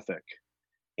gardening ethic.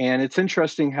 And it's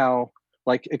interesting how,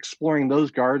 like, exploring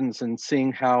those gardens and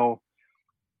seeing how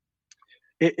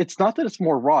it's not that it's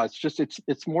more raw. It's just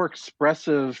it's more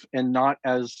expressive and not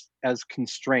as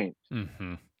constrained.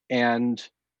 Mm-hmm. And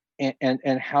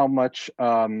and how much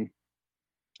I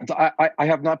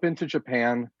have not been to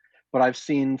Japan, but I've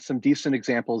seen some decent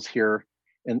examples here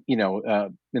in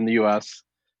the U.S.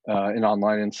 And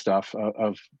online and stuff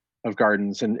of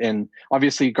gardens, and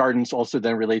obviously gardens also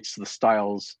then relates to the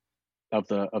styles of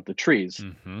the trees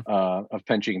Mm-hmm. of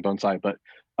penching and bonsai. But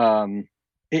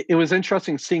it was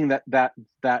interesting seeing that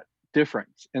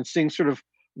difference and seeing sort of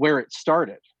where it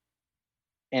started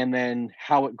and then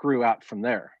how it grew out from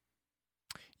there.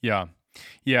 Yeah.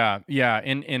 Yeah. Yeah.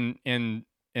 And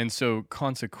so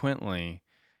consequently,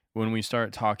 when we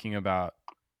start talking about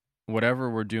whatever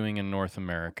we're doing in North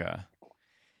America,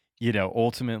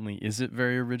 ultimately, is it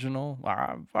very original?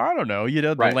 I don't know.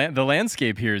 Right. The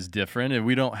landscape here is different, and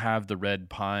we don't have the red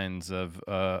pines of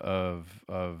the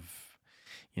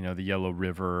Yellow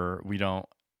River. We don't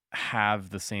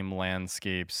have the same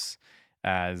landscapes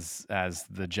as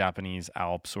the Japanese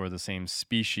Alps or the same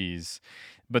species,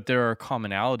 but there are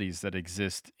commonalities that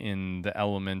exist in the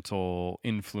elemental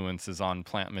influences on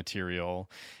plant material,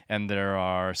 and there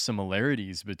are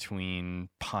similarities between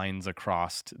pines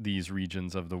across these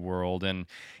regions of the world, and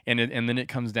then it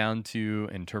comes down to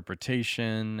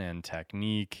interpretation and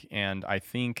technique. And I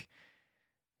think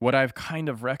what I've kind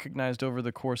of recognized over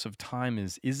the course of time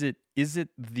is it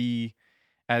the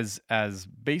as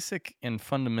basic and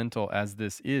fundamental as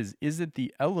this is it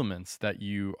the elements that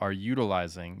you are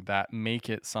utilizing that make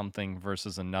it something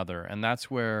versus another? And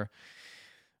that's where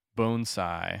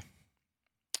bonsai,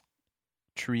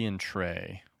 tree and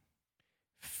tray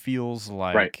feels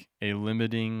Right. like a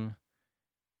limiting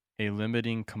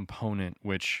component,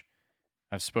 which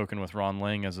I've spoken with Ron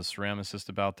Lang as a ceramicist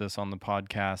about this on the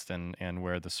podcast, and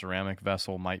where the ceramic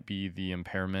vessel might be the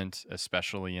impairment,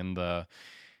 especially in the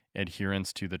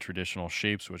adherence to the traditional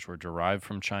shapes, which were derived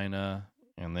from China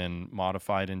and then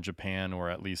modified in Japan, or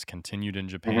at least continued in Hmm.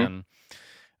 Japan.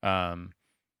 Um,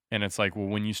 and it's like, well,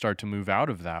 when you start to move out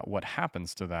of that, what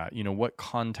happens to that? What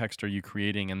context are you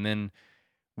creating? And then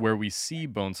where we see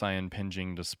bonsai and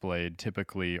penjing displayed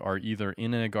typically are either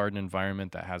in a garden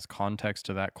environment that has context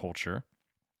to that culture,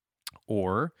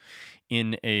 or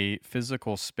in a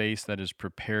physical space that is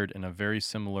prepared in a very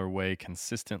similar way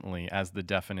consistently as the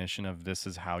definition of this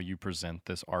is how you present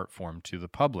this art form to the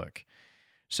public.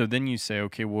 So then you say,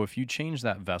 okay, well, if you change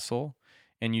that vessel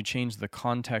and you change the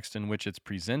context in which it's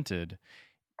presented,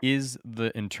 is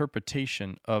the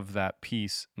interpretation of that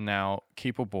piece now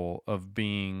capable of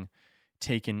being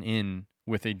taken in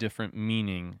with a different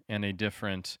meaning and a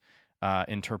different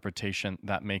interpretation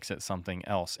that makes it something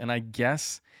else? And I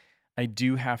guess I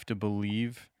do have to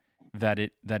believe that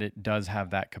it does have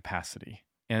that capacity,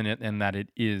 and that it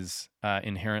is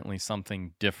inherently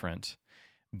something different.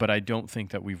 But I don't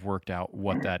think that we've worked out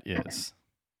what that is.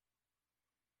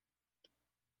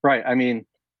 Right. I mean,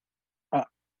 uh,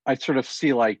 I sort of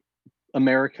see like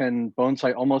American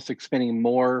bonsai almost expanding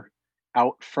more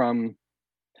out from.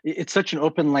 It's such an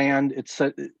open land.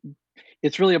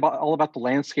 It's really about all about the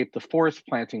landscape, the forest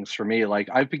plantings for me. Like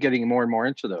I've been getting more and more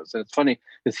into those, and it's funny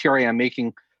because here I am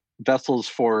making vessels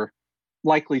for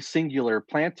likely singular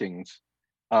plantings,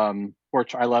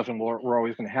 which I love and we're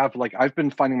always going to have. Like I've been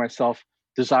finding myself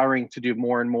desiring to do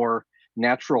more and more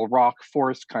natural rock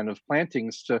forest kind of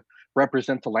plantings to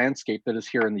represent the landscape that is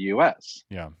here in the U.S.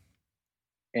 Yeah.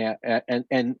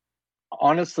 And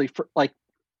honestly, for like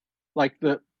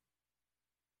the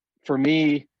for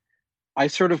me, I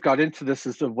sort of got into this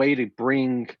as a way to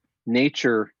bring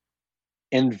nature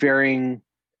and varying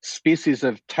species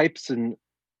of types and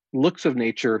looks of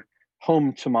nature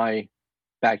home to my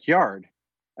backyard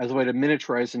as a way to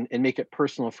miniaturize and make it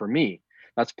personal for me.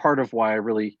 That's part of why I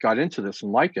really got into this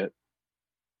and like it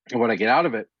and what I get out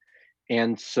of it.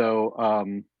 And so,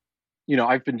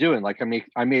 I've been doing like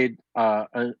I made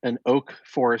an oak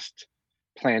forest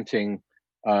planting.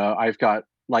 I've got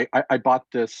like I bought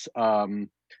this uh,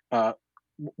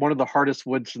 one of the hardest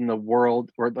woods in the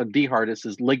world, or the hardest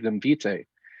is lignum vitae,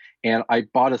 and I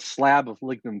bought a slab of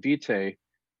lignum vitae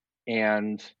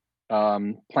and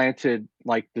planted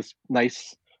like this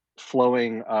nice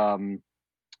flowing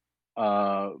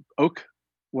oak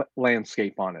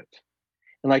landscape on it.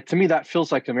 And like to me, that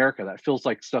feels like America. That feels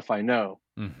like stuff I know.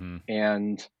 Mm-hmm.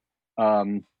 And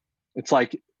um, it's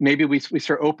like maybe we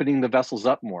start opening the vessels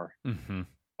up more Mm-hmm.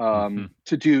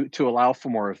 Mm-hmm. to allow for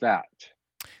more of that.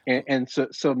 And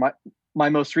so my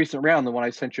most recent round, the one I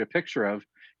sent you a picture of,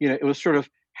 it was sort of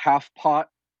half pot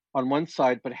on one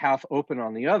side, but half open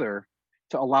on the other,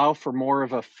 to allow for more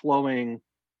of a flowing,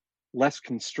 less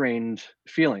constrained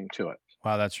feeling to it.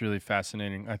 Wow, that's really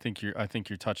fascinating. I think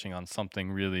you're touching on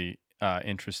something really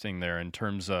interesting there in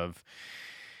terms of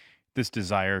this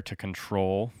desire to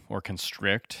control or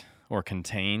constrict or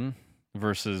contain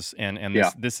versus and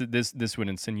Yeah, this would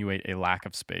insinuate a lack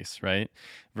of space, right?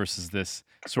 Versus this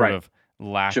sort right. of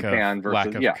lack of Japan lack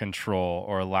versus, of yeah, control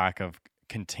or lack of right.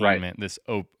 containment, this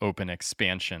open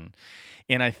expansion.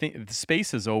 And I think the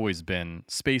space has always been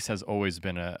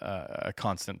a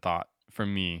constant thought for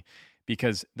me,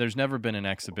 because there's never been an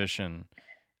exhibition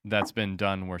that's been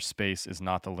done where space is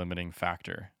not the limiting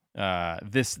factor.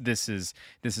 This is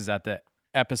at the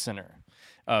epicenter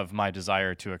of my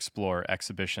desire to explore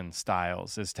exhibition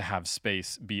styles, is to have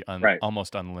space be Right,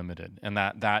 almost unlimited, and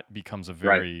that becomes a right.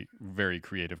 very very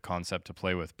creative concept to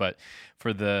play with. But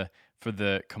for the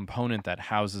component that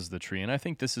houses the tree, and I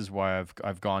think this is why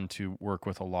I've gone to work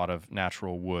with a lot of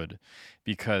natural wood,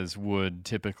 because wood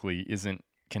typically isn't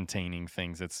containing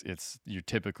things.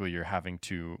 You're having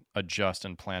to adjust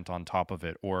and plant on top of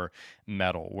it, or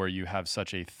metal, where you have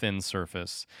such a thin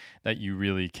surface that you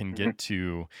really can Mhm. get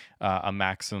to a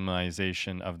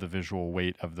maximization of the visual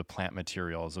weight of the plant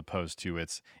material as opposed to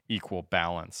its equal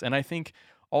balance. And I think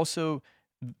also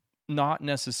not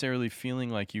necessarily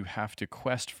feeling like you have to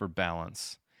quest for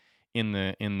balance in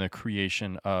the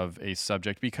creation of a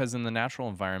subject, because in the natural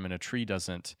environment a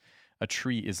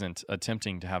tree isn't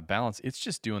attempting to have balance. It's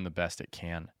just doing the best it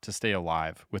can to stay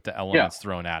alive with the Yeah, elements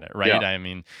thrown at it, right? yeah, I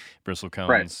mean, right.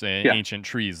 bristlecones, Yeah, ancient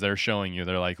trees, they're showing you,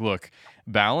 they're like, look,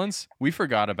 balance, we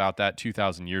forgot about that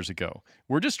 2000 years ago.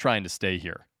 We're just trying to stay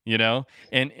here, you know?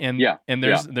 And yeah, and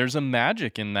yeah. there's a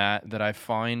magic in that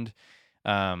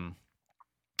um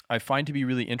I find to be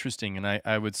really interesting. And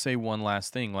I would say one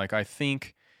last thing. Like, I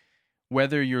think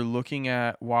whether you're looking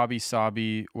at wabi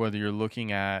sabi, whether you're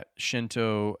looking at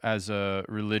Shinto as a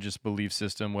religious belief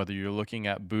system, whether you're looking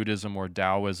at Buddhism or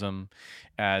Taoism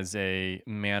as a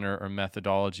manner or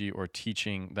methodology or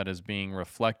teaching that is being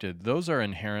reflected, those are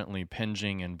inherently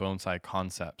Penjing and bonsai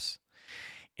concepts.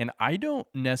 And I don't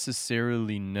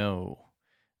necessarily know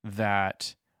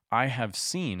that I have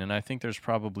seen, and I think there's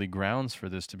probably grounds for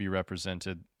this to be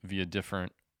represented via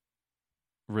different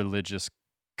religious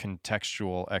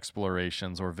contextual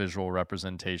explorations or visual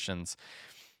representations.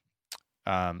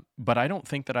 But I don't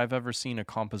think that I've ever seen a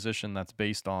composition that's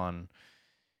based on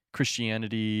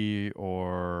Christianity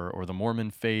or the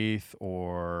Mormon faith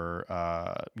or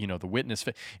the witness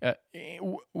faith,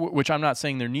 which I'm not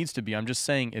saying there needs to be. I'm just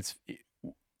saying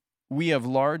we have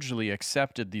largely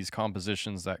accepted these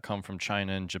compositions that come from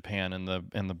China and Japan, and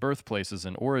the birthplaces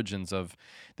and origins of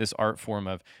this art form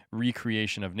of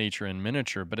recreation of nature in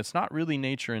miniature. But it's not really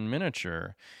nature in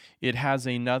miniature. It has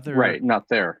another Right, not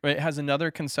there. it has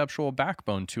another conceptual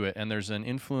backbone to it, and there's an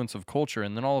influence of culture.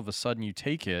 And then all of a sudden you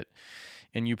take it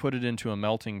and you put it into a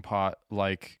melting pot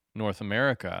like North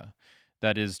America,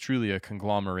 that is truly a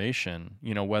conglomeration,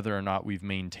 whether or not we've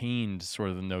maintained sort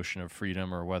of the notion of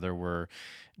freedom, or whether we're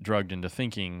drugged into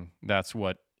thinking that's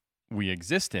what we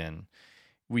exist in.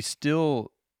 We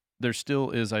still, there still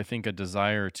is, I think, a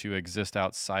desire to exist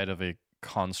outside of a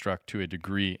construct to a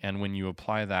degree. And when you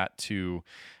apply that to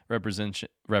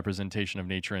representation of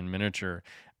nature in miniature,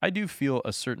 I do feel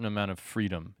a certain amount of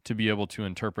freedom to be able to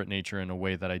interpret nature in a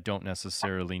way that I don't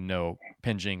necessarily know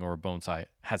Penjing or bonsai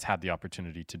has had the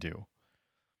opportunity to do.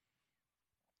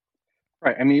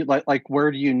 Right. I mean, like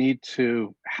where do you need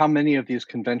to how many of these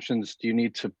conventions do you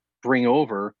need to bring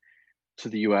over to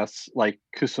the US, like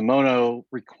Kusamono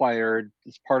required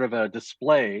as part of a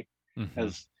display, Hmm.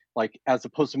 as as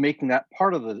opposed to making that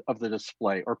part of the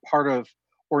display, or part of,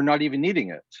 or not even needing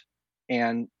it.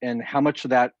 And how much of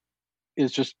that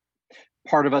is just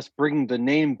part of us bringing the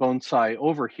name bonsai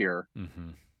over here,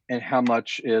 Hmm. and how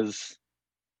much is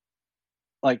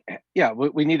yeah,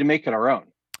 we need to make it our own.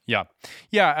 Yeah.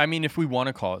 Yeah. I mean, if we want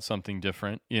to call it something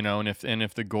different, and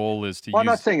if the goal is to Well, I'm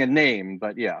not use, saying a name,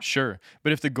 but yeah. sure.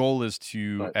 But if the goal is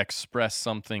to But express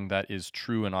something that is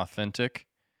true and authentic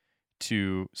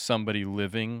to somebody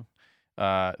living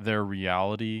their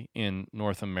reality in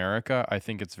North America, I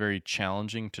think it's very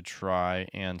challenging to try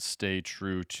and stay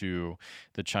true to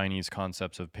the Chinese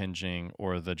concepts of Penjing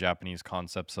or the Japanese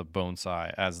concepts of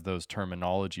bonsai, as those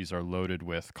terminologies are loaded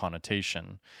with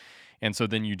connotation. And so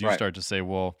then you do right. start to say,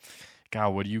 well, God,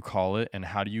 what do you call it? And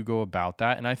how do you go about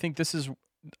that? And I think this is,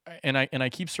 and I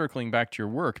keep circling back to your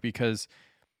work, because,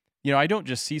 I don't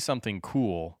just see something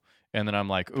cool and then I'm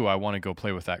like, ooh, I want to go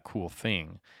play with that cool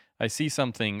thing. I see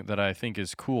something that I think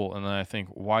is cool, and then I think,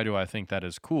 why do I think that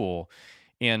is cool?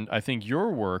 And I think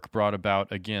your work brought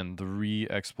about again the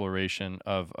re-exploration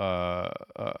of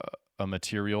a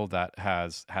material that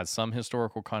has some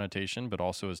historical connotation, but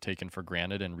also is taken for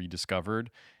granted and rediscovered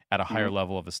at a higher Mhm.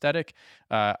 level of aesthetic.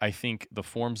 I think the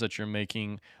forms that you're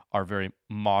making are very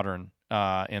modern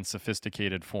and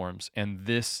sophisticated forms, and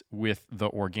this with the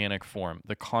organic form,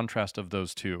 the contrast of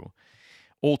those two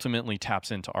ultimately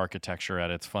taps into architecture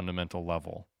at its fundamental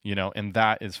level, and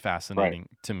that is Right. fascinating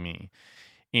to me.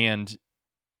 And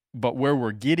but where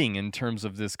we're getting in terms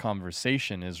of this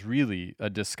conversation is really a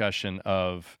discussion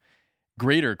of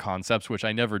greater concepts, which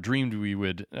I never dreamed we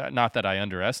would. Not that I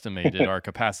underestimated our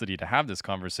capacity to have this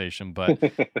conversation, but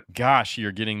gosh,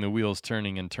 you're getting the wheels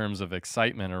turning in terms of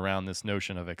excitement around this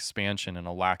notion of expansion and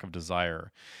a lack of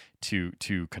desire to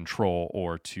control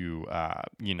or to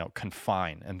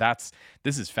confine. And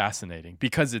this is fascinating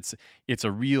because it's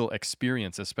a real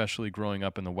experience, especially growing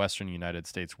up in the western United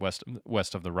States,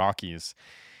 west of the Rockies,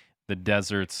 the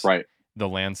deserts, Right. the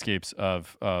landscapes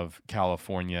of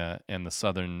California and the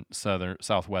southern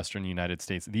southwestern United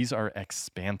States. These are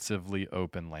expansively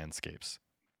open landscapes.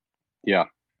 Yeah.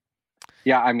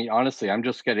 Yeah, I mean, honestly, I'm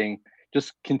just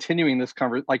continuing this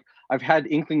like, I've had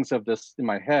inklings of this in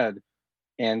my head,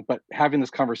 but having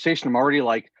this conversation, I'm already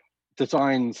like,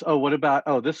 designs, "Oh, what about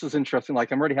oh, this is interesting,"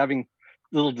 like, I'm already having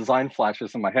little design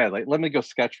flashes in my head, like, "Let me go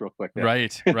sketch real quick then."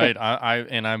 Right, right.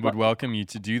 I would But welcome you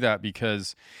to do that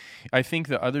because I think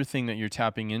the other thing that you're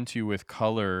tapping into with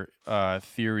color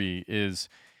theory is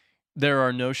there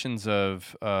are notions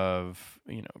of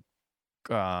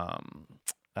um,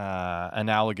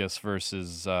 analogous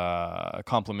versus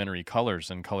complementary colors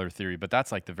in color theory, but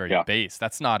that's like the very yeah, base.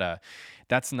 That's not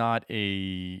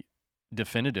a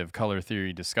definitive color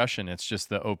theory discussion. It's just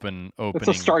the it's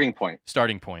a opening starting point.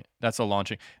 starting point. That's a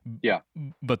launching. Yeah,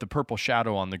 But the purple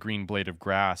shadow on the green blade of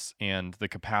grass and the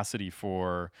capacity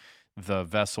for the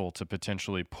vessel to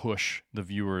potentially push the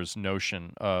viewer's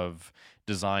notion of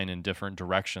design in different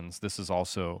directions. This is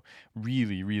also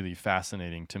really, really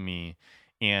fascinating to me.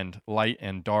 And light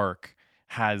and dark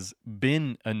has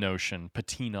been a notion.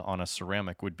 Patina on a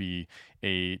ceramic would be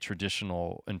a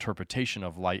traditional interpretation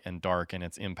of light and dark and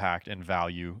its impact and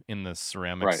value in the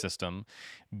ceramic right. system.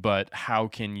 But how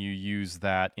can you use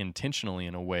that intentionally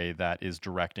in a way that is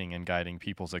directing and guiding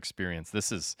people's experience?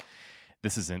 This is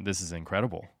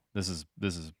incredible. This is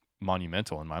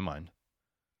monumental in my mind.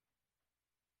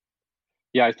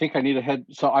 Yeah, I think I need to head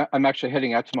so I'm actually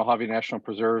heading out to Mojave National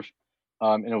Preserve,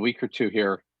 in a week or 2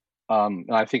 here, and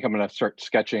I think I'm gonna start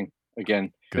sketching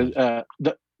again 'cause, Good.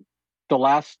 the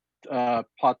last,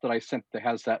 pot that I sent that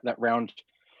has that round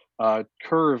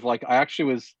curve. Like, I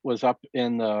actually was up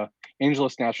in the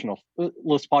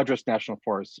Los Padres National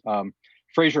Forest,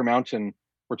 Fraser Mountain,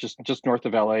 which is just north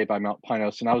of LA by Mount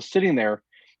Pinos, and I was sitting there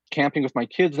camping with my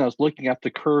kids, and I was looking at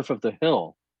the curve of the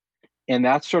hill, and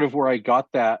that's sort of where I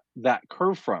got that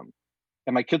curve from.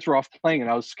 And my kids were off playing,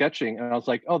 and I was sketching, and I was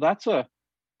like, "Oh, that's a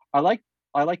I like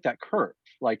I like that curve."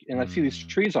 Like, and I see these Mm,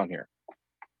 trees on here,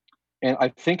 and I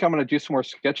think I'm gonna do some more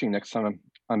sketching next time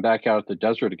I'm back out at the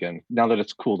desert again. Now that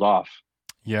it's cooled off,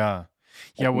 yeah.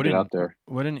 I Yeah, can get out there.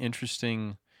 what an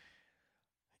interesting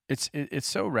it's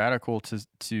so radical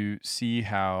to see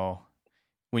how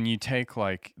when you take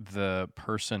like the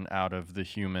person out of the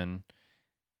human,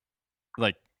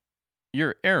 like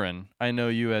you're Aaron. I know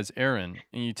you as Aaron,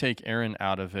 and you take Aaron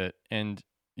out of it, and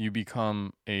you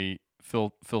become a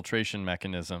filtration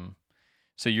mechanism.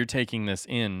 So you're taking this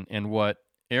in, and what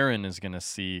Aaron is going to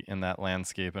see in that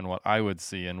landscape, and what I would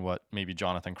see, and what maybe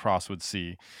Jonathan Cross would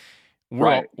see.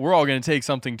 Right. We're all going to take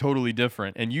something totally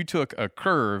different. And you took a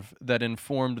curve that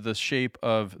informed the shape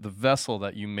of the vessel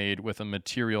that you made with a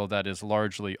material that is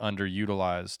largely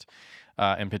underutilized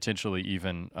and potentially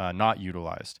even not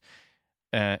utilized.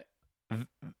 Uh, th-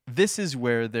 this is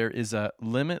where there is a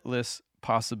limitless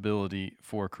possibility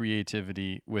for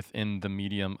creativity within the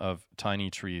medium of tiny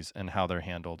trees and how they're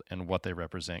handled and what they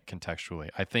represent contextually.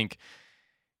 I think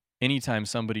anytime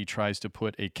somebody tries to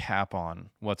put a cap on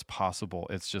what's possible,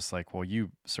 it's just like, well,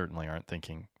 you certainly aren't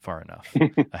thinking far enough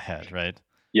ahead, right?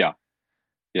 Yeah,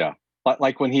 yeah.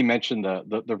 Like when he mentioned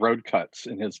the road cuts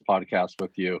in his podcast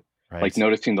with you, like Right.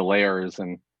 noticing the layers.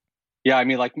 And yeah, I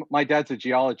mean, like, my dad's a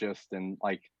geologist, and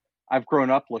like, I've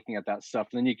grown up looking at that stuff.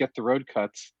 And then you get the road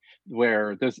cuts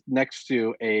where there's next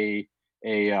to a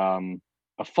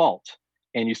a fault,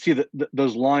 and you see that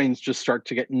those lines just start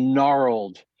to get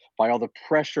gnarled by all the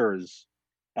pressures.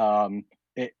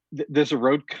 There's a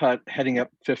road cut heading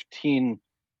up 15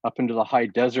 up into the high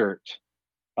desert,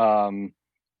 um,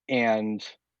 and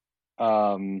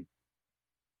um,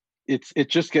 it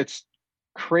just gets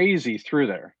crazy through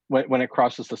there when it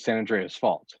crosses the San Andreas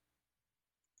Fault,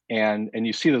 and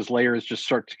you see those layers just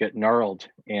start to get gnarled.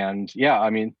 And yeah, I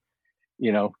mean,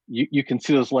 you can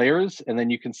see those layers, and then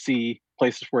you can see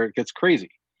places where it gets crazy.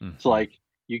 So Hmm. like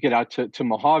you get out to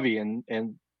Mojave,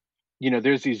 and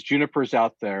there's these junipers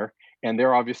out there, and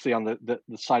they're obviously on the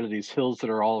side of these hills that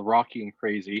are all rocky and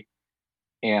crazy.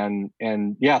 And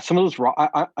yeah, some of those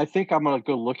I think I'm gonna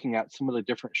go looking at some of the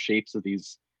different shapes of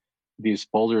these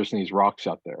boulders and these rocks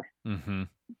out there. Hmm.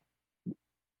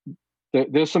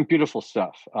 There's some beautiful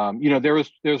stuff. There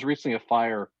was recently a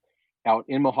fire out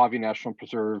in Mojave National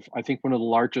Preserve. I think one of the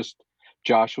largest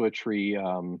Joshua tree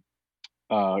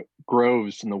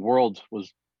groves in the world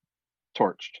was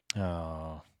torched.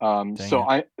 Oh, dang So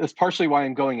it. that's partially why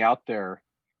I'm going out there,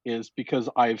 is because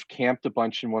I've camped a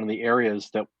bunch in one of the areas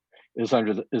that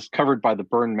is covered by the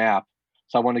burn map.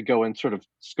 So I want to go and sort of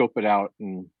scope it out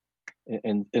and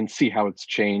see how it's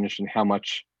changed and how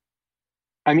much.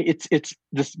 I mean, it's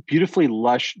this beautifully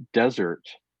lush desert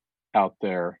out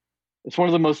there. It's one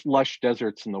of the most lush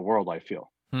deserts in the world, I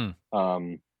feel. Hmm.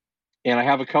 Um, and I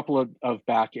have a couple of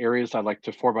back areas I'd like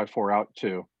to 4x4 out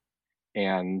to,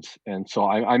 and so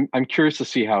I'm curious to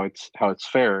see how it's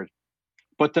fared.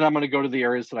 But then I'm going to go to the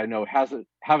areas that I know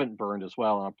haven't burned as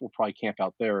well, and we'll probably camp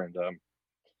out there, and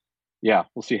yeah,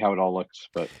 we'll see how it all looks.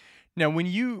 But Now, when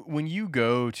you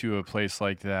go to a place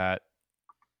like that,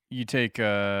 you take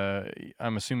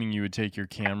I'm assuming you would take your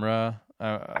camera,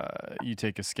 you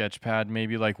take a sketch pad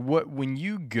maybe. Like what when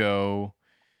you go,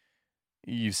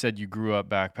 you said you grew up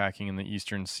backpacking in the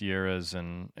Eastern Sierras,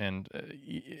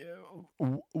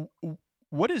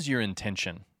 what is your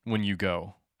intention when you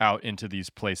go out into these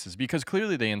places? Because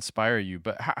clearly they inspire you,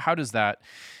 but how does that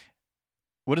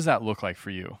what does that look like for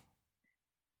you?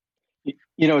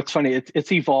 it's funny.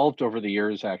 It's evolved over the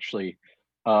years, actually.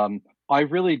 I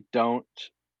really don't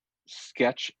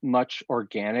sketch much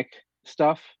organic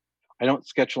stuff. I don't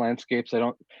sketch landscapes.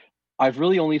 I've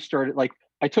really only started, like,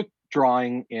 I took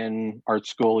drawing in art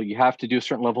school. You have to do a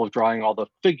certain level of drawing, all the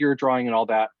figure drawing and all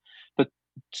that. But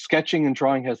sketching and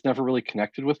drawing has never really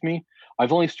connected with me.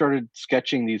 I've only started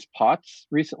sketching these pots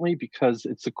recently because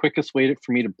it's the quickest way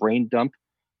for me to brain dump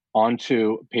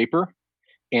onto paper,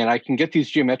 and I can get these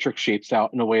geometric shapes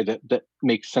out in a way that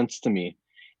makes sense to me,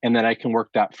 and then I can work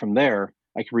that from there.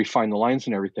 I can refine the lines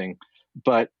and everything.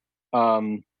 But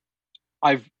um,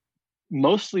 I've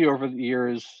mostly over the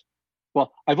years,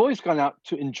 well, I've always gone out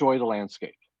to enjoy the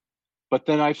landscape. But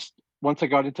then once I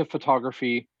got into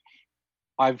photography,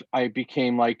 I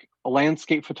became like a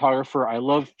landscape photographer. I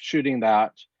love shooting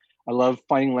that. I love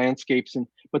finding landscapes,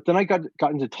 but then I got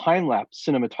into time lapse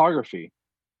cinematography,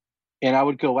 and I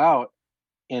would go out,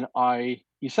 and I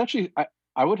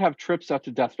would have trips out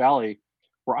to Death Valley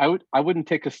where I wouldn't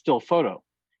take a still photo.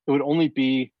 It would only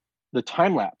be the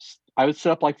time lapse. I would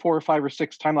set up like 4 or 5 or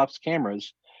 6 time lapse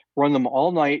cameras, run them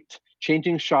all night,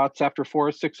 changing shots after 4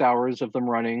 or 6 hours of them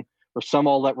running, or some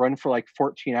all let run for like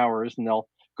 14 hours, and they'll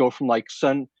go from like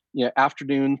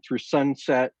afternoon through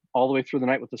sunset, all the way through the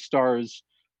night with the stars,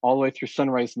 all the way through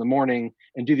sunrise in the morning,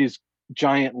 and do these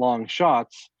giant long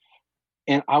shots.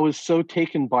 And I was so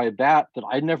taken by that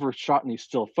I never shot any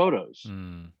still photos.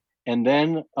 Mm, And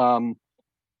then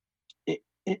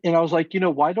and I was like,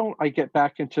 why don't I get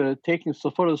back into taking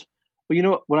still photos?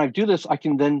 Well, when I do this, I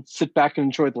can then sit back and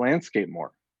enjoy the landscape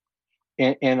more.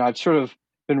 And I've sort of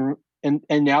been, and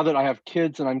now that I have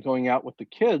kids and I'm going out with the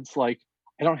kids, like,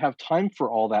 I don't have time for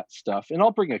all that stuff. And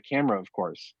I'll bring a camera, of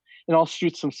course, and I'll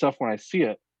shoot some stuff when I see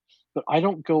it. But I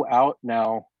don't go out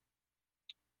now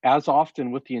as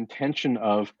often with the intention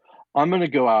of, I'm going to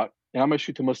go out and I'm going to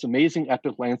shoot the most amazing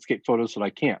epic landscape photos that I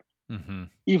can, hmm.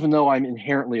 even though I'm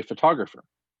inherently a photographer.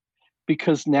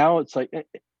 Because now it's like,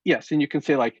 yes, and you can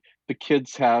say like the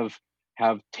kids have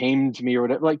tamed me or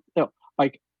whatever. Like, no,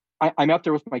 like I'm out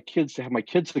there with my kids to have my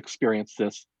kids experience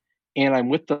this, and I'm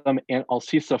with them, and I'll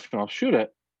see stuff and I'll shoot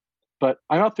it. But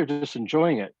I'm out there just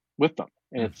enjoying it with them,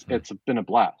 and it's Hmm. it's been a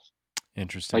blast. Like,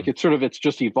 Interesting. it's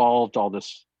just evolved all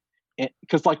this.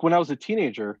 Because like when I was a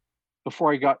teenager,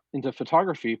 before I got into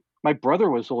photography, my brother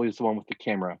was always the one with the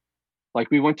camera.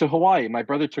 Like, we went to Hawaii, my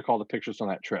brother took all the pictures on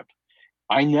that trip.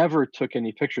 I never took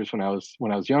any pictures when I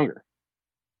was younger.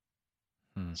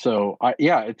 Hmm. So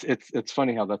yeah, it's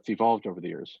funny how that's evolved over the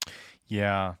years.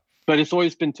 Yeah. But it's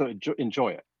always been to enjoy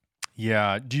it.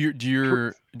 Yeah.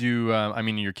 For, I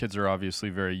mean, your kids are obviously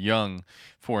very young,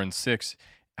 4 and 6.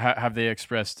 Have they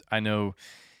expressed? I know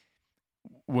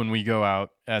when we go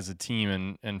out as a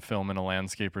team and film in a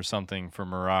landscape or something for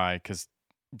Mirai, because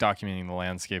documenting the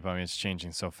landscape. I mean, it's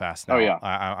changing so fast Oh now.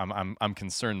 yeah, I'm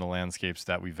concerned the landscapes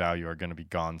that we value are going to be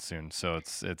gone soon. So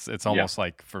it's yeah, almost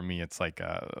like, for me, it's like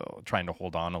trying to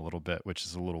hold on a little bit, which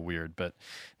is a little weird, but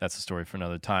that's a story for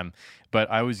another time. But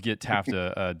I always get tapped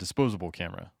a disposable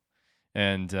camera,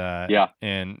 yeah,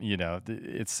 and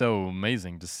it's so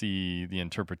amazing to see the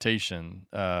interpretation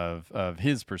of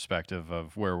his perspective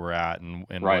of where we're at, and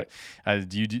what right.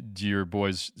 do your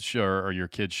boys show, or your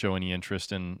kids show any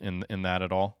interest in that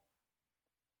at all?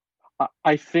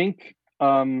 I think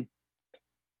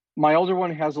my older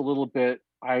one has a little bit.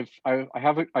 I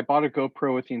bought a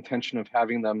GoPro with the intention of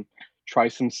having them try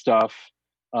some stuff,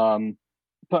 um,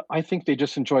 but I think they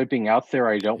just enjoy being out there.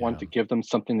 I don't want Yeah. to give them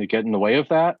something to get in the way of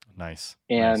that. Nice.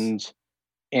 Nice. And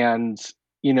and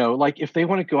like if they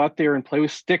want to go out there and play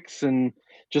with sticks and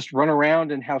just run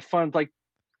around and have fun, like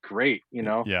great.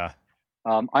 Yeah.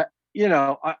 I you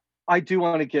know I do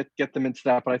want to get them into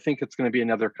that, but I think it's going to be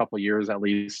another couple years at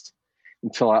least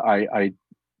until I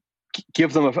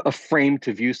give them a frame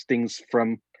to view things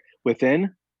from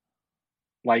within.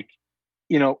 Like,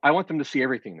 I want them to see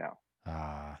everythine now.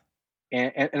 Ah.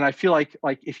 And I feel like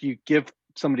if you give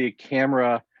somebody a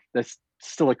camera that's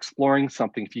still exploring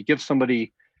something, if you give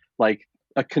somebody like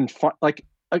a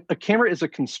camera is a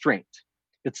constraint.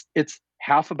 It's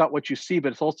half about what you see,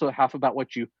 but it's also half about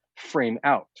what you frame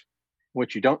out,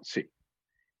 what you don't see.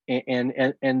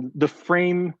 And the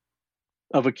frame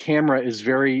of a camera is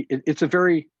it's a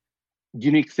very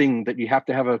unique thing that you have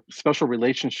to have a special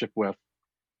relationship with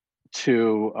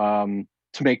to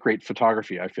make great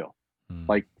photography. I feel Hmm.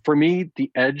 like for me,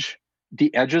 the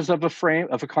edges of a frame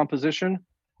of a composition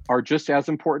are just as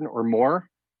important or more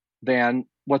than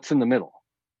what's in the middle.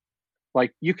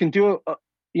 Like you can do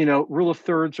rule of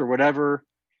thirds or whatever.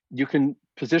 You can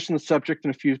position the subject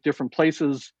in a few different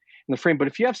places in the frame, but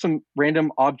if you have some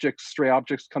random objects, stray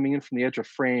objects coming in from the edge of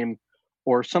frame,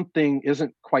 or something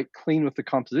isn't quite clean with the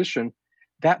composition,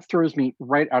 that throws me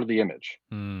right out of the image.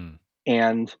 Hmm.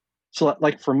 And so,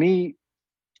 like for me,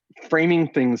 framing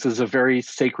things is a very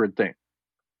sacred thing.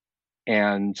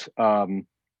 And and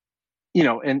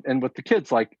with the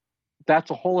kids, like that's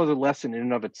a whole other lesson in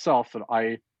and of itself. And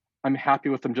I'm happy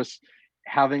with them just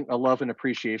having a love and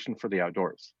appreciation for the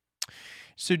outdoors.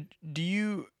 So do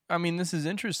you? I mean, this is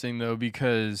interesting though,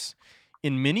 because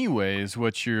in many ways,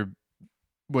 what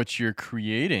you're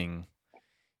creating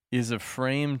is a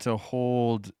frame to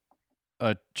hold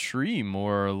a tree,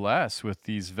 more or less, with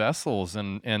these vessels,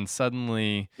 and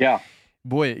suddenly, Yeah,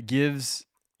 boy, it gives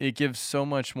so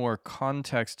much more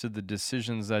context to the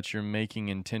decisions that you're making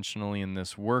intentionally in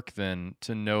this work, then,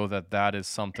 to know that that is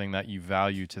something that you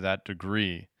value to that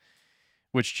degree,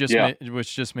 yeah.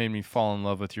 which just made me fall in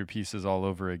love with your pieces all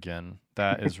over again.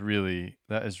 That is really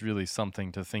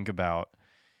something to think about.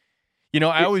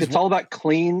 I always It's all about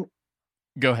clean.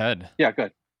 go ahead. Yeah,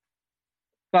 good.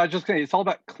 No, I was just kidding. It's all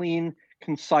about clean,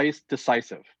 concise,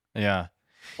 decisive. Yeah.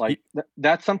 Like Y-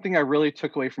 that's something I really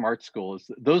took away from art school.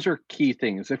 Is those are key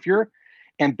things. If you're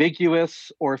ambiguous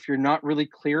or if you're not really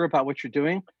clear about what you're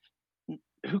doing,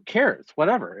 who cares?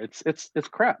 Whatever. It's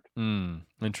crap.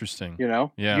 Interesting.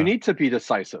 You Yeah. need to be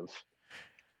decisive.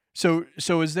 So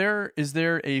is there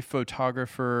a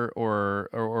photographer,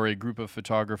 or a group of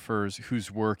photographers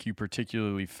whose work you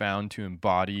particularly found to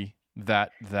embody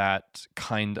that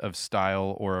kind of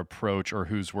style or approach, or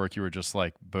whose work you were just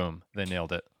like, boom, they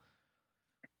nailed it?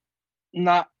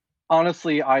 Not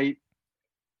honestly, I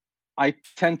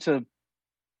tend to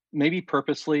maybe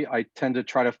purposely I tend to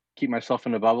try to keep myself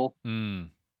in a bubble. Mm.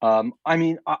 I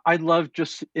mean, I love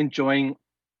just enjoying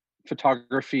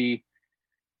photography,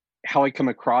 how I come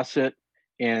across it,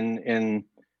 and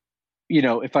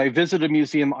if I visit a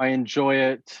museum, I enjoy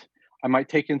it. I might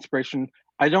take inspiration.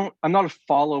 I'm not a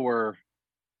follower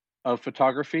of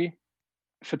photography.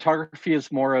 Photography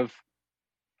is more of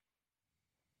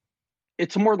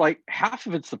it's more like half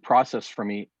of it's the process for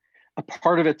me. A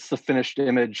part of it's the finished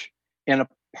image, and a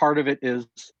part of it is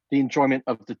the enjoyment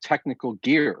of the technical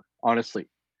gear. Honestly,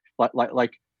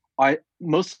 like I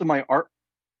most of my art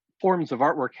forms of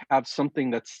artwork have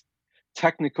something that's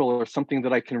technical or something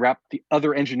that I can wrap the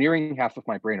other engineering half of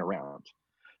my brain around.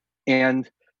 And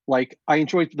like I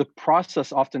enjoy the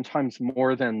process oftentimes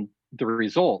more than the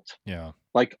result. Yeah.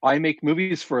 Like I make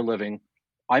movies for a living.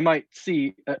 I might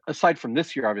see, aside from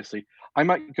this year, obviously, I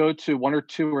might go to one or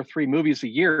two or three movies a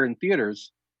year in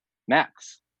theaters,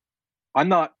 max. I'm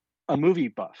not a movie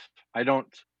buff. I don't.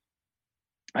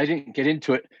 I didn't get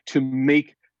into it to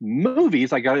make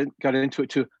movies. I got into it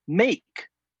to make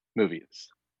movies,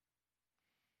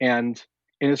 and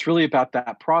it's really about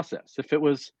that process. If it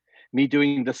was me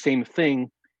doing the same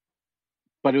thing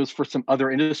but it was for some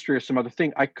other industry or some other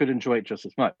thing, I could enjoy it just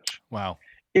as much. Wow.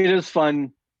 It is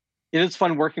fun. It is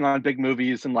fun working on big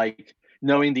movies and like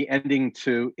knowing the ending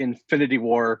to Infinity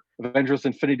War, Avengers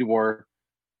Infinity War,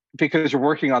 because you're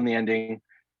working on the ending,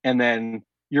 and then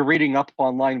you're reading up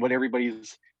online what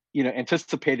everybody's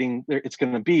anticipating it's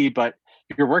going to be, but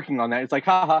you're working on that. It's like,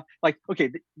 haha, like,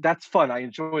 okay, that's fun. I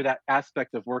enjoy that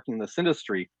aspect of working in this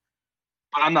industry,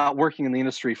 but I'm not working in the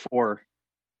industry for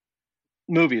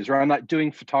movies, or I'm not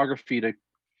doing photography to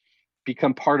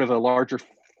become part of a larger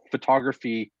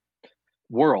photography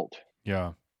world.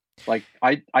 Yeah. Like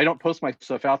I don't post my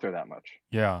stuff out there that much.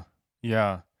 Yeah.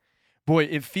 Yeah. Boy,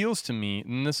 it feels to me,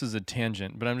 and this is a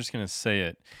tangent, but I'm just going to say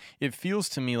it. It feels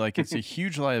to me like it's a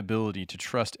huge liability to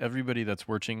trust everybody that's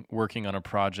working on a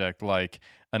project like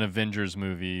an Avengers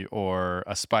movie or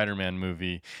a Spider-Man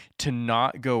movie to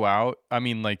not go out. I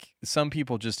mean, like some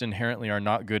people just inherently are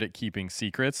not good at keeping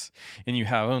secrets, and you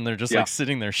have them, they're just Yeah. like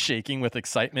sitting there shaking with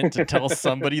excitement to tell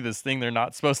somebody this thing they're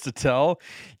not supposed to tell.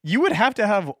 You would have to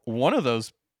have one of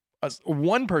those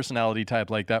one personality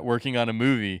type like that working on a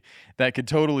movie that could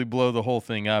totally blow the whole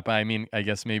thing up. I mean, I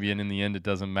guess maybe in the end it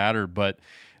doesn't matter, but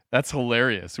that's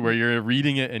hilarious where you're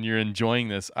reading it and you're enjoying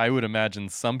this. I would imagine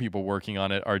some people working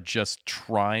on it are just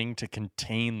trying to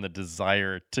contain the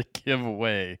desire to give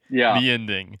away Yeah. the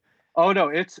ending. Oh no,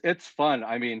 it's fun.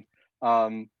 I mean,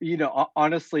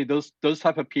 honestly, those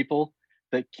type of people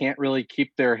that can't really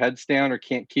keep their heads down or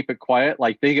can't keep it quiet,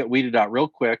 like they get weeded out real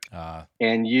quick.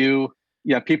 And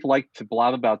yeah, people like to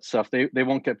blab about stuff. They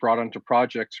won't get brought onto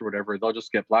projects or whatever. They'll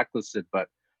just get blacklisted. But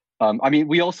I mean,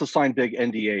 we also sign big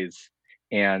NDAs,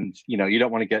 and you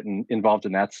don't want to get involved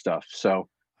in that stuff. So,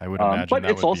 I would imagine but that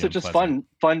it's would be also just unpleasant.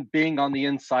 fun being on the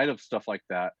inside of stuff like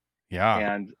that,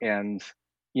 Yeah. and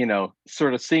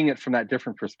sort of seeing it from that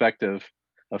different perspective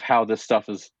of how this stuff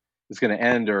is going to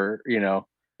end, or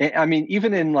I mean,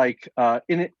 even in like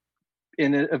in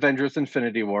Avengers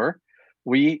Infinity War,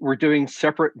 we were doing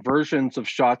separate versions of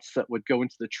shots that would go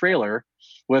into the trailer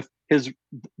with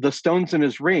the stones in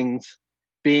his rings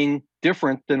being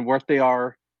different than what they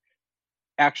are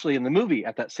actually in the movie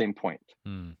at that same point.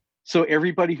 Hmm. So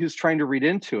everybody who's trying to read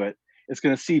into it is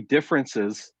going to see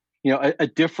differences, a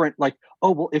different, like, oh,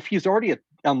 well, if he's already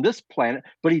on this planet,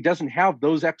 but he doesn't have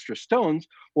those extra stones,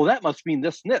 well, that must mean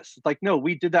this and this. It's like, no,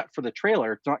 we did that for the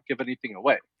trailer to not give anything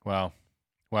away. Wow.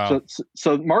 Wow.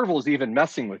 So Marvel is even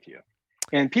messing with you.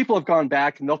 And people have gone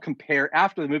back and they'll compare,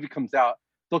 after the movie comes out,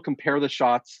 they'll compare the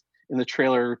shots in the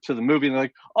trailer to the movie, and they're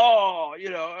like, oh,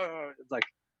 it's like,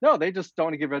 no, they just don't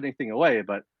want to give anything away.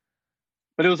 But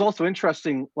it was also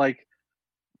interesting, like,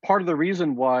 part of the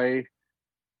reason why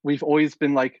we've always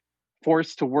been like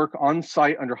forced to work on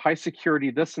site under high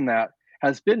security, this and that,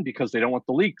 has been because they don't want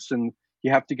the leaks, and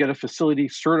you have to get a facility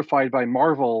certified by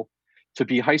Marvel to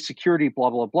be high security, blah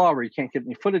blah blah, where you can't get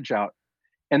any footage out.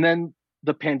 And then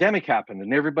the pandemic happened,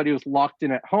 and everybody was locked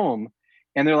in at home,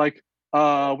 and they're like,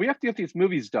 we have to get these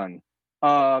movies done.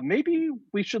 Maybe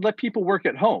we should let people work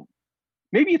at home.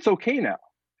 Maybe it's okay now.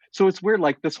 So it's weird,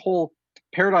 like this whole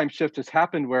paradigm shift has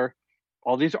happened where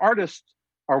all these artists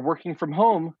are working from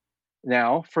home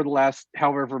now for the last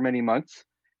however many months,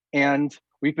 and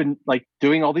we've been like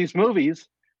doing all these movies.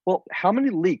 Well, how many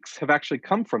leaks have actually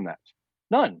come from that?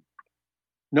 None.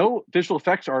 No visual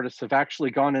effects artists have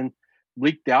actually gone and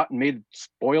leaked out and made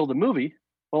spoil the movie.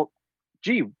 Well,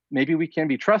 gee, maybe we can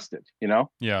be trusted, Yeah.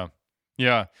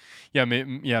 Yeah. Yeah.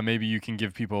 Maybe you can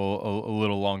give people a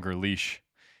little longer leash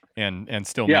and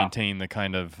still Yeah, maintain the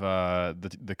kind of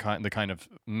the kind of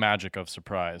magic of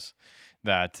surprise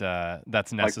that's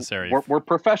like necessary. we're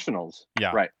professionals,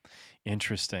 Yeah. right?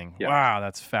 Interesting. Yeah. Wow,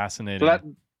 that's So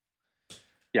fascinating.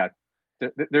 yeah,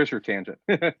 there's your tangent.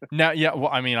 Now, yeah, well,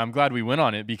 I mean, I'm glad we went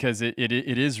on it because it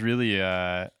is really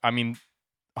I mean,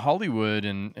 Hollywood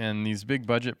and these big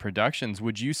budget productions,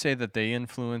 would you say that they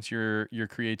influence your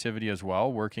creativity as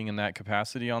well, working in that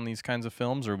capacity on these kinds of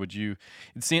films, or would you?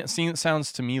 It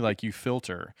sounds to me like you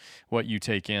filter what you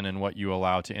take in and what you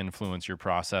allow to influence your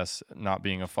process. Not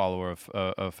being a follower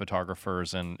of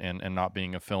photographers and not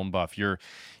being a film buff,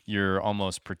 you're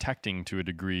almost protecting to a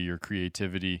degree your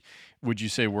creativity. Would you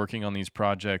say working on these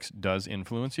projects does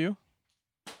influence you?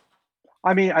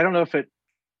 I mean, I don't know if it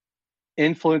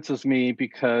influences me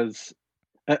because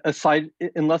aside,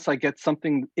 unless I get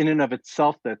something in and of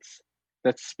itself that's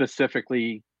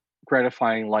specifically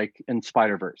gratifying, like in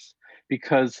Spider Verse,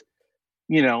 because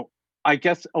you know I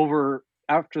guess over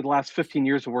after the last 15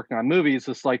 years of working on movies,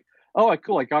 it's like, oh,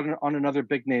 cool, I got on another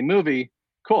big name movie,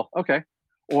 cool, okay.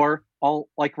 Or I'll,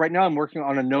 like, right now I'm working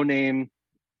on a no name,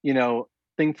 you know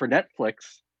thing for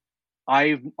Netflix.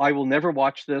 I will never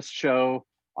watch this show.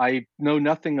 I know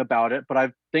nothing about it, but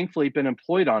I've thankfully been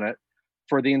employed on it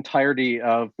for the entirety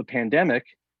of the pandemic,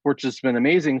 which has been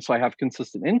amazing. So I have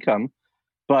consistent income.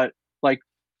 But like,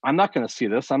 I'm not going to see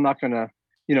this. I'm not going to,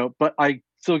 but I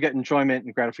still get enjoyment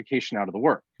and gratification out of the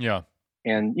work. Yeah.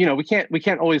 And we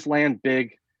can't always land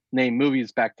big name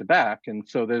movies back to back. And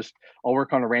so I'll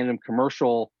work on a random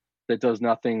commercial that does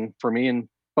nothing for me.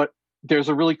 But there's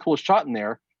a really cool shot in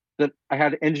there that I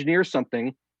had to engineer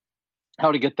something,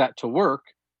 how to get that to work,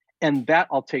 and that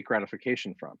I'll take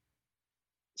gratification from.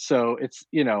 So it's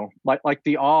like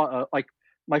the awe, like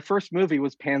my first movie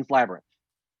was Pan's Labyrinth.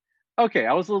 Okay,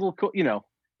 I was a little cool,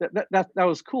 that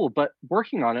was cool, but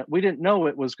working on it, we didn't know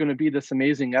it was going to be this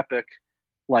amazing epic,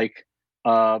 like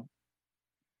uh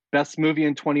best movie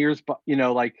in 20 years, but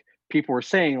like people were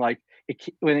saying, like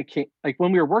when it came, like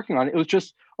when we were working on it, it was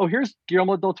just, oh, here's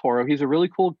Guillermo del Toro, he's a really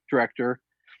cool director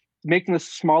making this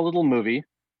small little movie,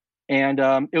 and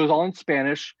it was all in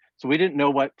Spanish, so we didn't know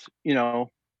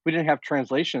we didn't have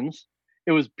translations.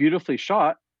 It was beautifully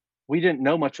shot. We didn't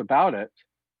know much about it,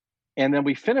 and then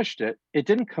we finished it. It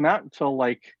didn't come out until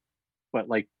like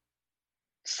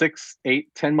 6, 8,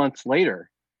 10 months later,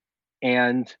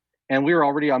 and we were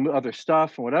already on other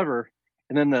stuff and whatever.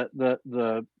 And then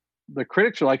the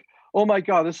critics are like, "Oh my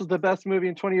god, this is the best movie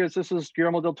in 20 years. This is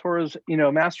Guillermo del Toro's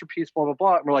masterpiece." Blah blah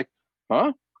blah. And we're like,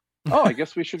 "Huh? Oh, I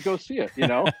guess we should go see it."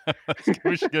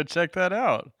 We should go check that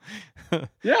out.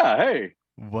 Yeah. Hey.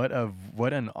 What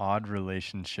an odd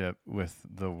relationship with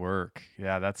the work.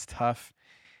 Yeah, that's tough.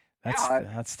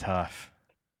 That's tough.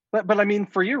 But I mean,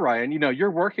 for you, Ryan, you're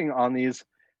working on these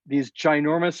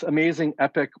ginormous, amazing,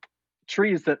 epic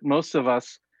trees that most of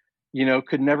us,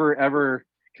 could never ever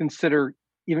consider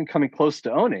even coming close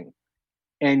to owning.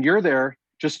 And you're there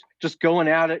just going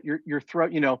at it. You're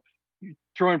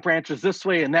throwing branches this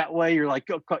way and that way. You're like,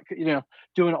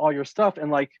 doing all your stuff. And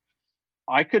like,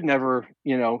 I could never,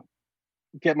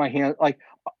 get my hand, like,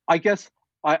 I guess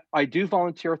I do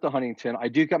volunteer at the Huntington. I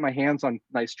do get my hands on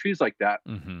nice trees like that,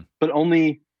 but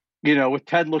only, with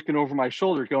Ted looking over my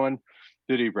shoulder going,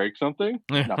 did he break something?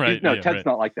 No, right. Ted's right.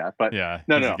 not like that, but Yeah,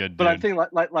 no, he's no. a good But I'm dude. saying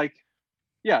like,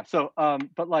 yeah. So,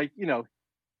 but like,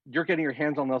 you're getting your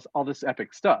hands on all this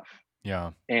epic stuff.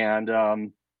 Yeah. And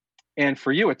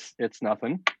for you, it's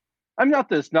nothing. I'm not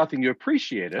that it's nothing. You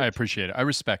appreciate I it. appreciate it. I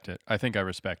respect it. I think I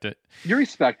respect it. You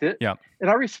respect it. Yeah. And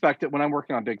I respect it when I'm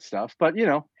working on big stuff. But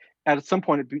at some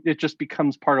point, it just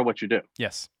becomes part of what you do.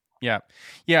 Yes. Yeah.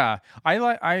 Yeah.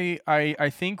 I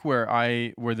think where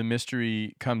the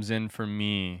mystery comes in for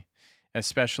me,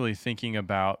 especially thinking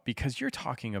about, because you're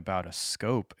talking about a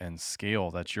scope and scale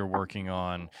that you're working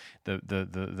on,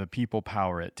 the people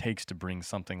power it takes to bring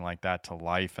something like that to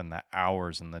life, and the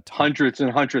hours and the time. Hundreds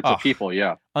and hundreds of people,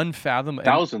 yeah. Unfathomable.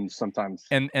 Thousands sometimes.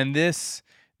 And this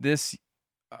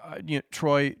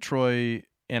Troy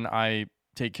and I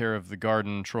take care of the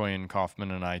garden. Troy and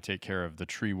Kaufman and I take care of the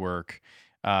tree work.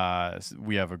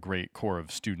 We have a great core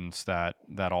of students that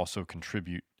also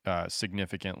contribute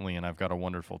significantly, and I've got a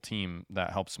wonderful team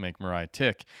that helps make Mirai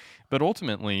tick. But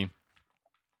ultimately,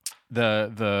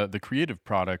 the creative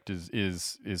product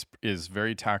is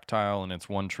very tactile, and it's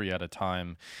one tree at a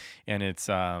time, and it's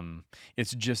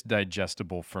just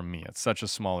digestible for me. It's such a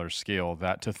smaller scale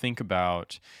that to think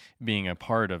about being a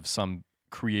part of some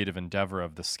creative endeavor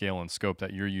of the scale and scope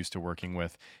that you're used to working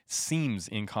with seems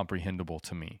incomprehensible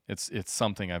to me. It's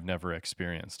something I've never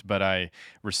experienced, but I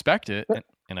respect it,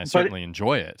 and I certainly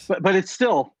enjoy it. But it's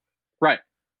still right.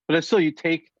 But it's still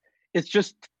it's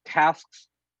just tasks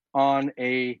on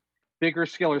a bigger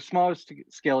scale or smaller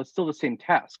scale. It's still the same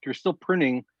task. You're still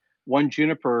pruning one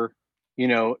juniper,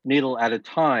 needle at a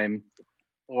time,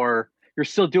 or you're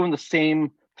still doing the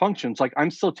same functions. Like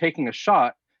I'm still taking a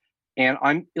shot, and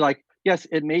I'm like, yes,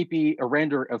 it may be a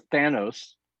render of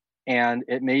Thanos, and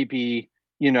it may be,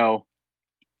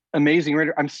 amazing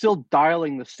render. I'm still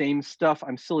dialing the same stuff.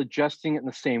 I'm still adjusting it in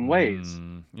the same ways.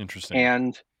 Interesting.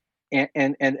 And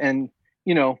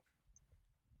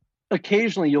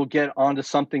occasionally you'll get onto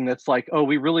something that's like, oh,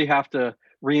 we really have to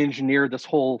re-engineer this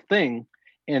whole thing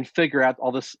and figure out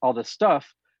all this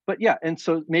stuff. But yeah, and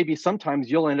so maybe sometimes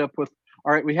you'll end up with,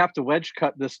 all right, we have to wedge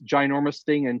cut this ginormous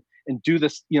thing and do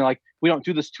this, like we don't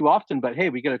do this too often, but hey,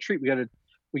 we got to treat, we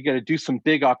got to do some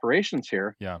big operations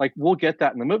here. Yeah. Like we'll get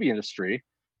that in the movie industry.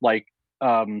 Like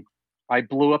I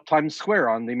blew up Times Square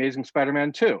on The Amazing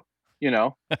Spider-Man 2,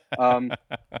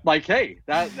 like, hey,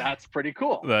 that's pretty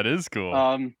cool. That is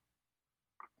cool.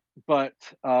 But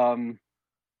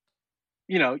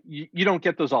you don't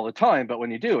get those all the time, but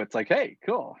when you do, it's like, hey,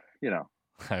 cool.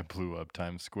 I blew up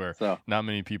Times Square. So not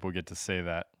many people get to say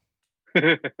that.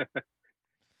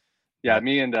 Yeah,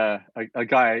 me and a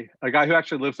guy who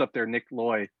actually lives up there, Nick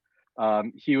Loy.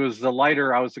 He was the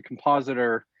lighter, I was the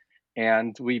compositor,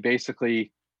 and we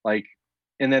basically like.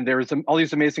 And then there was all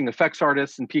these amazing effects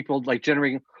artists and people like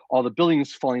generating all the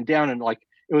buildings falling down, and like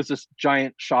it was this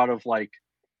giant shot of like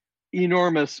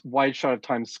enormous wide shot of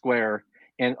Times Square,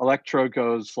 and Electro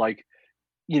goes like,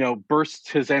 bursts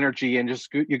his energy, and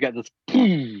just you get this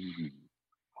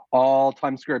all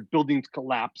Times Square buildings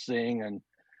collapsing, and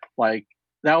like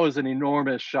that was an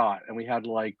enormous shot, and we had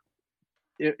like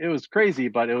it was crazy,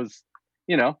 but it was,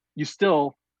 you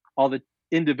still all the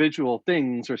individual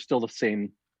things are still the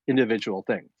same individual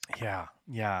things. Yeah,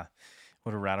 yeah.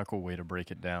 What a radical way to break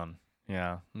it down.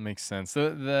 Yeah, makes sense.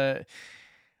 The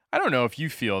I don't know if you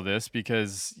feel this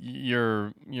because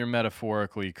you're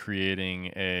metaphorically creating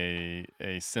a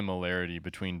similarity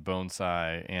between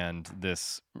bonsai and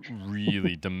this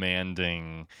really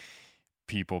demanding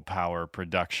people power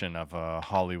production of a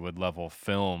Hollywood level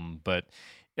film. But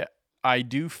yeah, I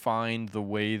do find the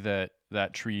way that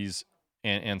trees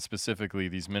and specifically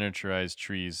these miniaturized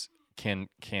trees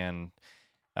can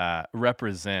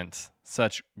represent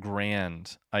such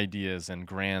grand ideas and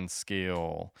grand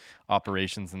scale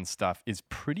operations and stuff is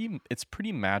it's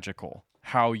pretty magical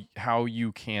how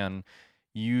you can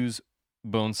use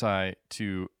bonsai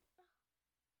to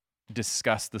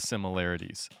discuss the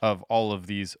similarities of all of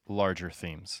these larger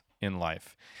themes in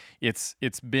life. It's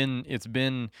been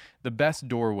the best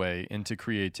doorway into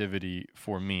creativity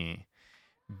for me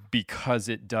because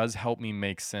it does help me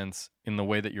make sense in the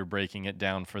way that you're breaking it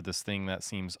down for this thing that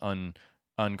seems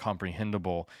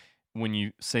uncomprehendable. When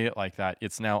you say it like that,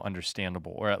 it's now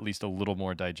understandable, or at least a little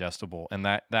more digestible. And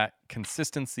that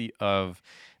consistency of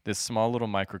this small little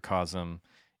microcosm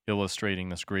illustrating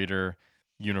this greater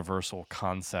universal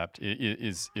concept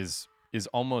is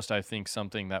almost, I think,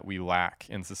 something that we lack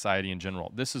in society in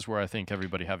general. This is where I think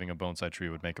everybody having a bonsai tree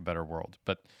would make a better world.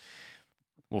 But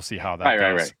we'll see how that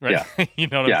goes. Right. Yeah. You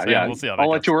know what I'm saying? Yeah. We'll see how that I'll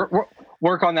goes. let you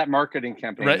work on that marketing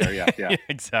campaign Right. there. Yeah.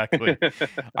 Exactly.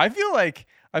 I feel like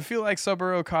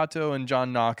Saburo Kato and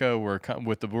John Naka were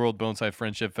with the World Bonsai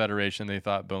Friendship Federation. They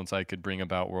thought bonsai could bring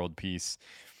about world peace.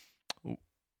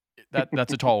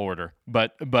 That's a tall order,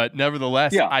 but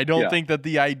nevertheless, I don't think that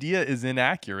the idea is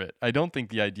inaccurate. Right.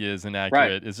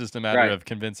 It's just a matter of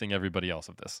convincing everybody else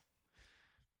of this.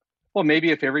 Well,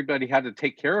 maybe if everybody had to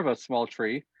take care of a small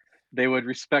tree, they would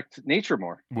respect nature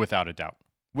more. Without a doubt.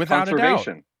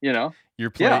 Conservation, Your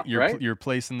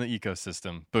place in the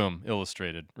ecosystem. Boom,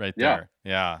 illustrated right there.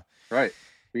 Yeah. Right.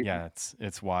 Yeah,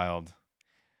 it's wild.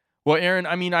 Well, Aaron,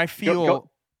 I mean, I feel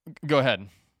go ahead.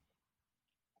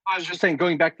 I was just saying,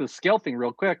 going back to the scale thing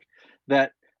real quick,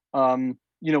 that when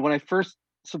I first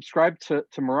subscribed to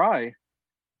Mirai,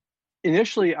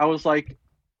 initially I was like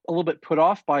a little bit put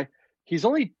off by he's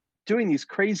only doing these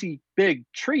crazy big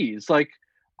trees. Like,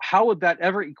 how would that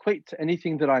ever equate to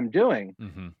anything that I'm doing?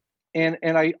 Mm-hmm. And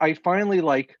I finally,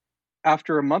 like,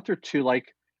 after a month or two,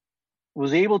 like,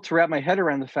 was able to wrap my head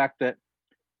around the fact that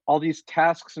all these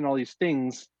tasks and all these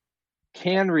things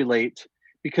can relate,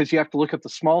 because you have to look at the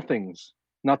small things,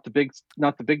 not the big,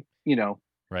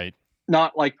 right.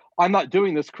 Not like I'm not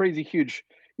doing this crazy huge,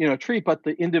 tree, but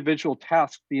the individual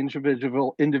task, the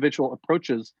individual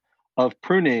approaches of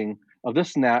pruning, of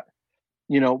this and that.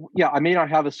 I may not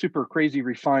have a super crazy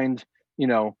refined,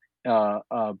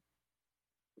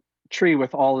 tree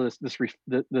with all this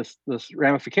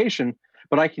ramification,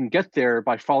 but I can get there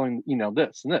by following,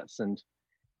 this and this, and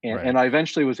Right. and I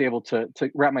eventually was able to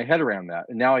wrap my head around that,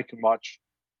 and now I can watch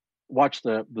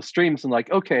the streams and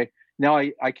like, okay, now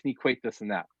I can equate this and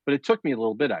that, but it took me a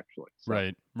little bit, actually.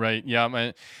 So. Right.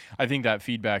 Yeah, I think that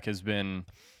feedback has been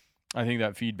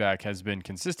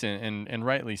consistent and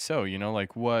rightly so.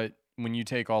 Like when you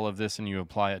take all of this and you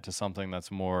apply it to something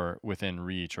that's more within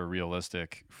reach or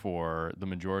realistic for the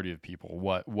majority of people,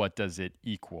 what does it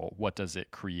equal? What does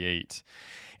it create?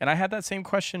 And I had that same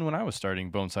question when I was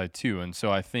starting bonsai too. And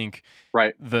so I think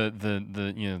right,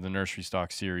 the nursery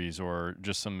stock series, or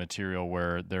just some material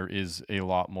where there is a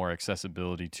lot more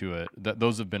accessibility to it,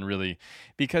 those have been really,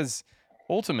 because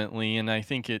ultimately, and I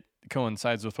think it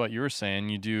coincides with what you were saying,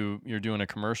 you're doing a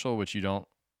commercial which you don't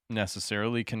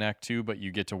necessarily connect to, but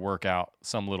you get to work out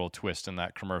some little twist in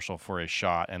that commercial for a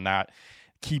shot, and that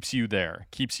keeps you there,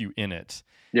 keeps you in it.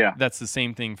 Yeah, that's the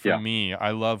same thing for me.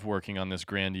 I love working on this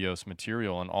grandiose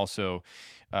material, and also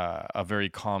a very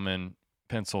common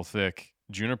pencil thick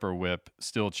juniper whip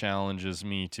still challenges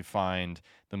me to find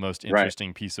the most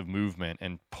interesting piece of movement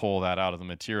and pull that out of the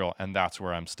material, and that's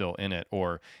where I'm still in it,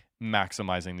 or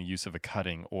maximizing the use of a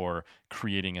cutting, or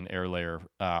creating an air layer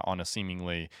on a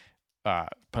seemingly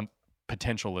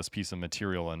potentialless piece of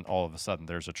material, and all of a sudden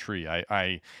there's a tree.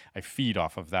 I feed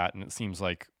off of that, and it seems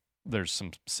like there's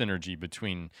some synergy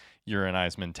between your and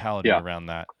I's mentality Yeah. around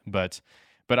that. But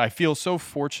I feel so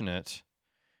fortunate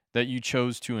that you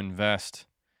chose to invest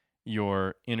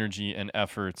your energy and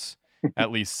efforts,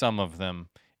 at least some of them,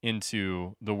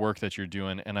 into the work that you're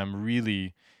doing. And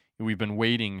we've been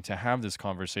waiting to have this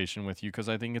conversation with you because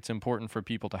I think it's important for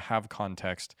people to have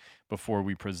context before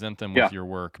we present them Yeah. with your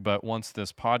work. But once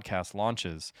this podcast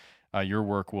launches, your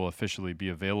work will officially be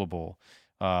available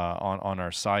on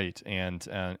our site, and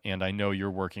I know you're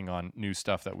working on new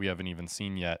stuff that we haven't even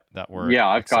seen yet that we're Yeah,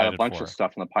 I've got a excited bunch for. of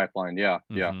stuff in the pipeline. Yeah.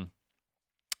 Yeah. Mhm.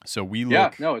 So we Yeah.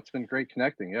 look, No, it's been great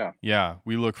connecting. Yeah. yeah,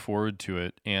 we look forward to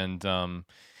it. And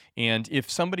if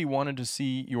somebody wanted to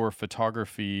see your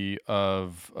photography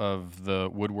of the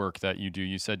woodwork that you do,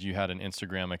 you said you had an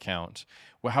Instagram account.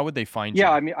 Well, how would they find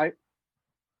Yeah. you?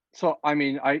 I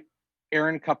mean,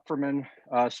 Aaron Kupferman,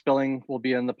 spelling will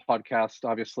be in the podcast,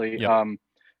 obviously. Yep.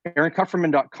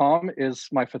 AaronKupferman.com is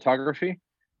my photography.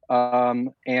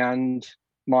 And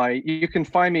you can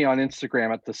find me on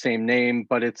Instagram at the same name,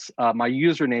 but it's my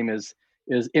username is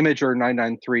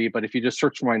Imager993. But if you just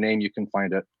search for my name, you can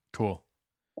find it. Cool.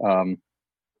 Um,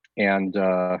 and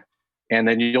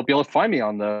then you'll be able to find me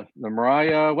on the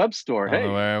Mariah web store. On the Hey,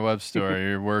 Mariah web store,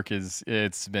 your work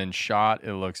it's been shot.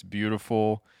 It looks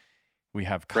beautiful. We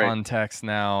have great. context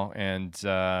now, and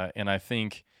I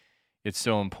think it's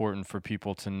so important for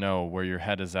people to know where your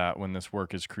head is at when this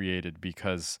work is created,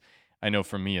 because I know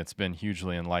for me it's been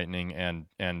hugely enlightening and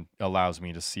allows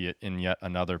me to see it in yet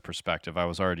another perspective. I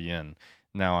was already in.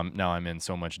 Now I'm in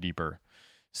so much deeper.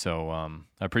 So I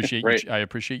appreciate Great. I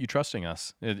appreciate you trusting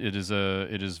us. It's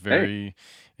very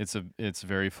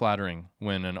flattering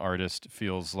when an artist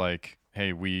feels like,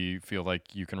 hey, we feel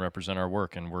like you can represent our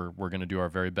work, and we're going to do our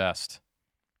very best.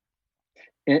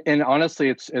 And honestly,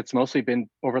 it's mostly been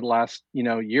over the last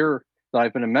year that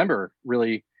I've been a member.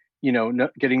 Really,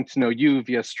 getting to know you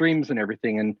via streams and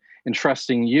everything, and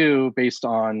trusting you based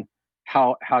on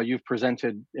how you've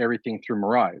presented everything through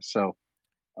Mirai. So,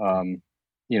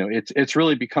 it's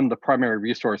really become the primary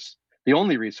resource, the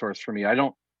only resource for me. I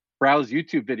don't browse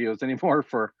YouTube videos anymore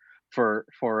for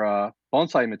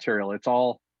bonsai material. It's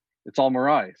all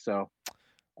Mirai. So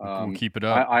we'll keep it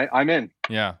up. I'm in.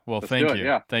 Yeah. Well, Let's thank do it, you.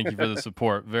 yeah. Thank you for the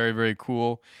support. Very, very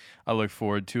cool. I look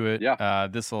forward to it. Yeah.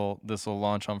 This'll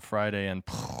launch on Friday, and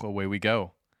away we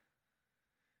go.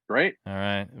 Great. All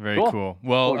right. Very cool.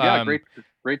 Well, yeah,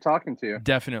 great talking to you.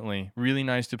 Definitely. Really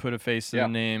nice to put a face to Yeah. the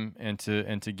name, and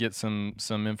to get some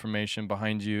information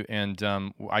behind you. And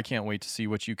I can't wait to see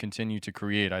what you continue to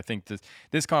create. I think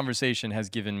this conversation has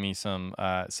given me some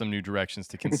new directions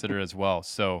to consider as well.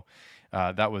 So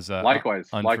that was Likewise.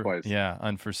 Yeah,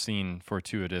 unforeseen,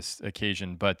 fortuitous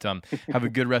occasion. But have a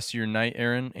good rest of your night,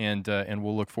 Aaron, and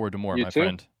we'll look forward to more, You my too.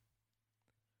 friend.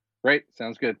 Great.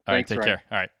 Sounds good. All right, Thanks, take Ryan. care.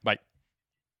 All right, bye.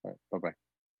 All right, bye-bye.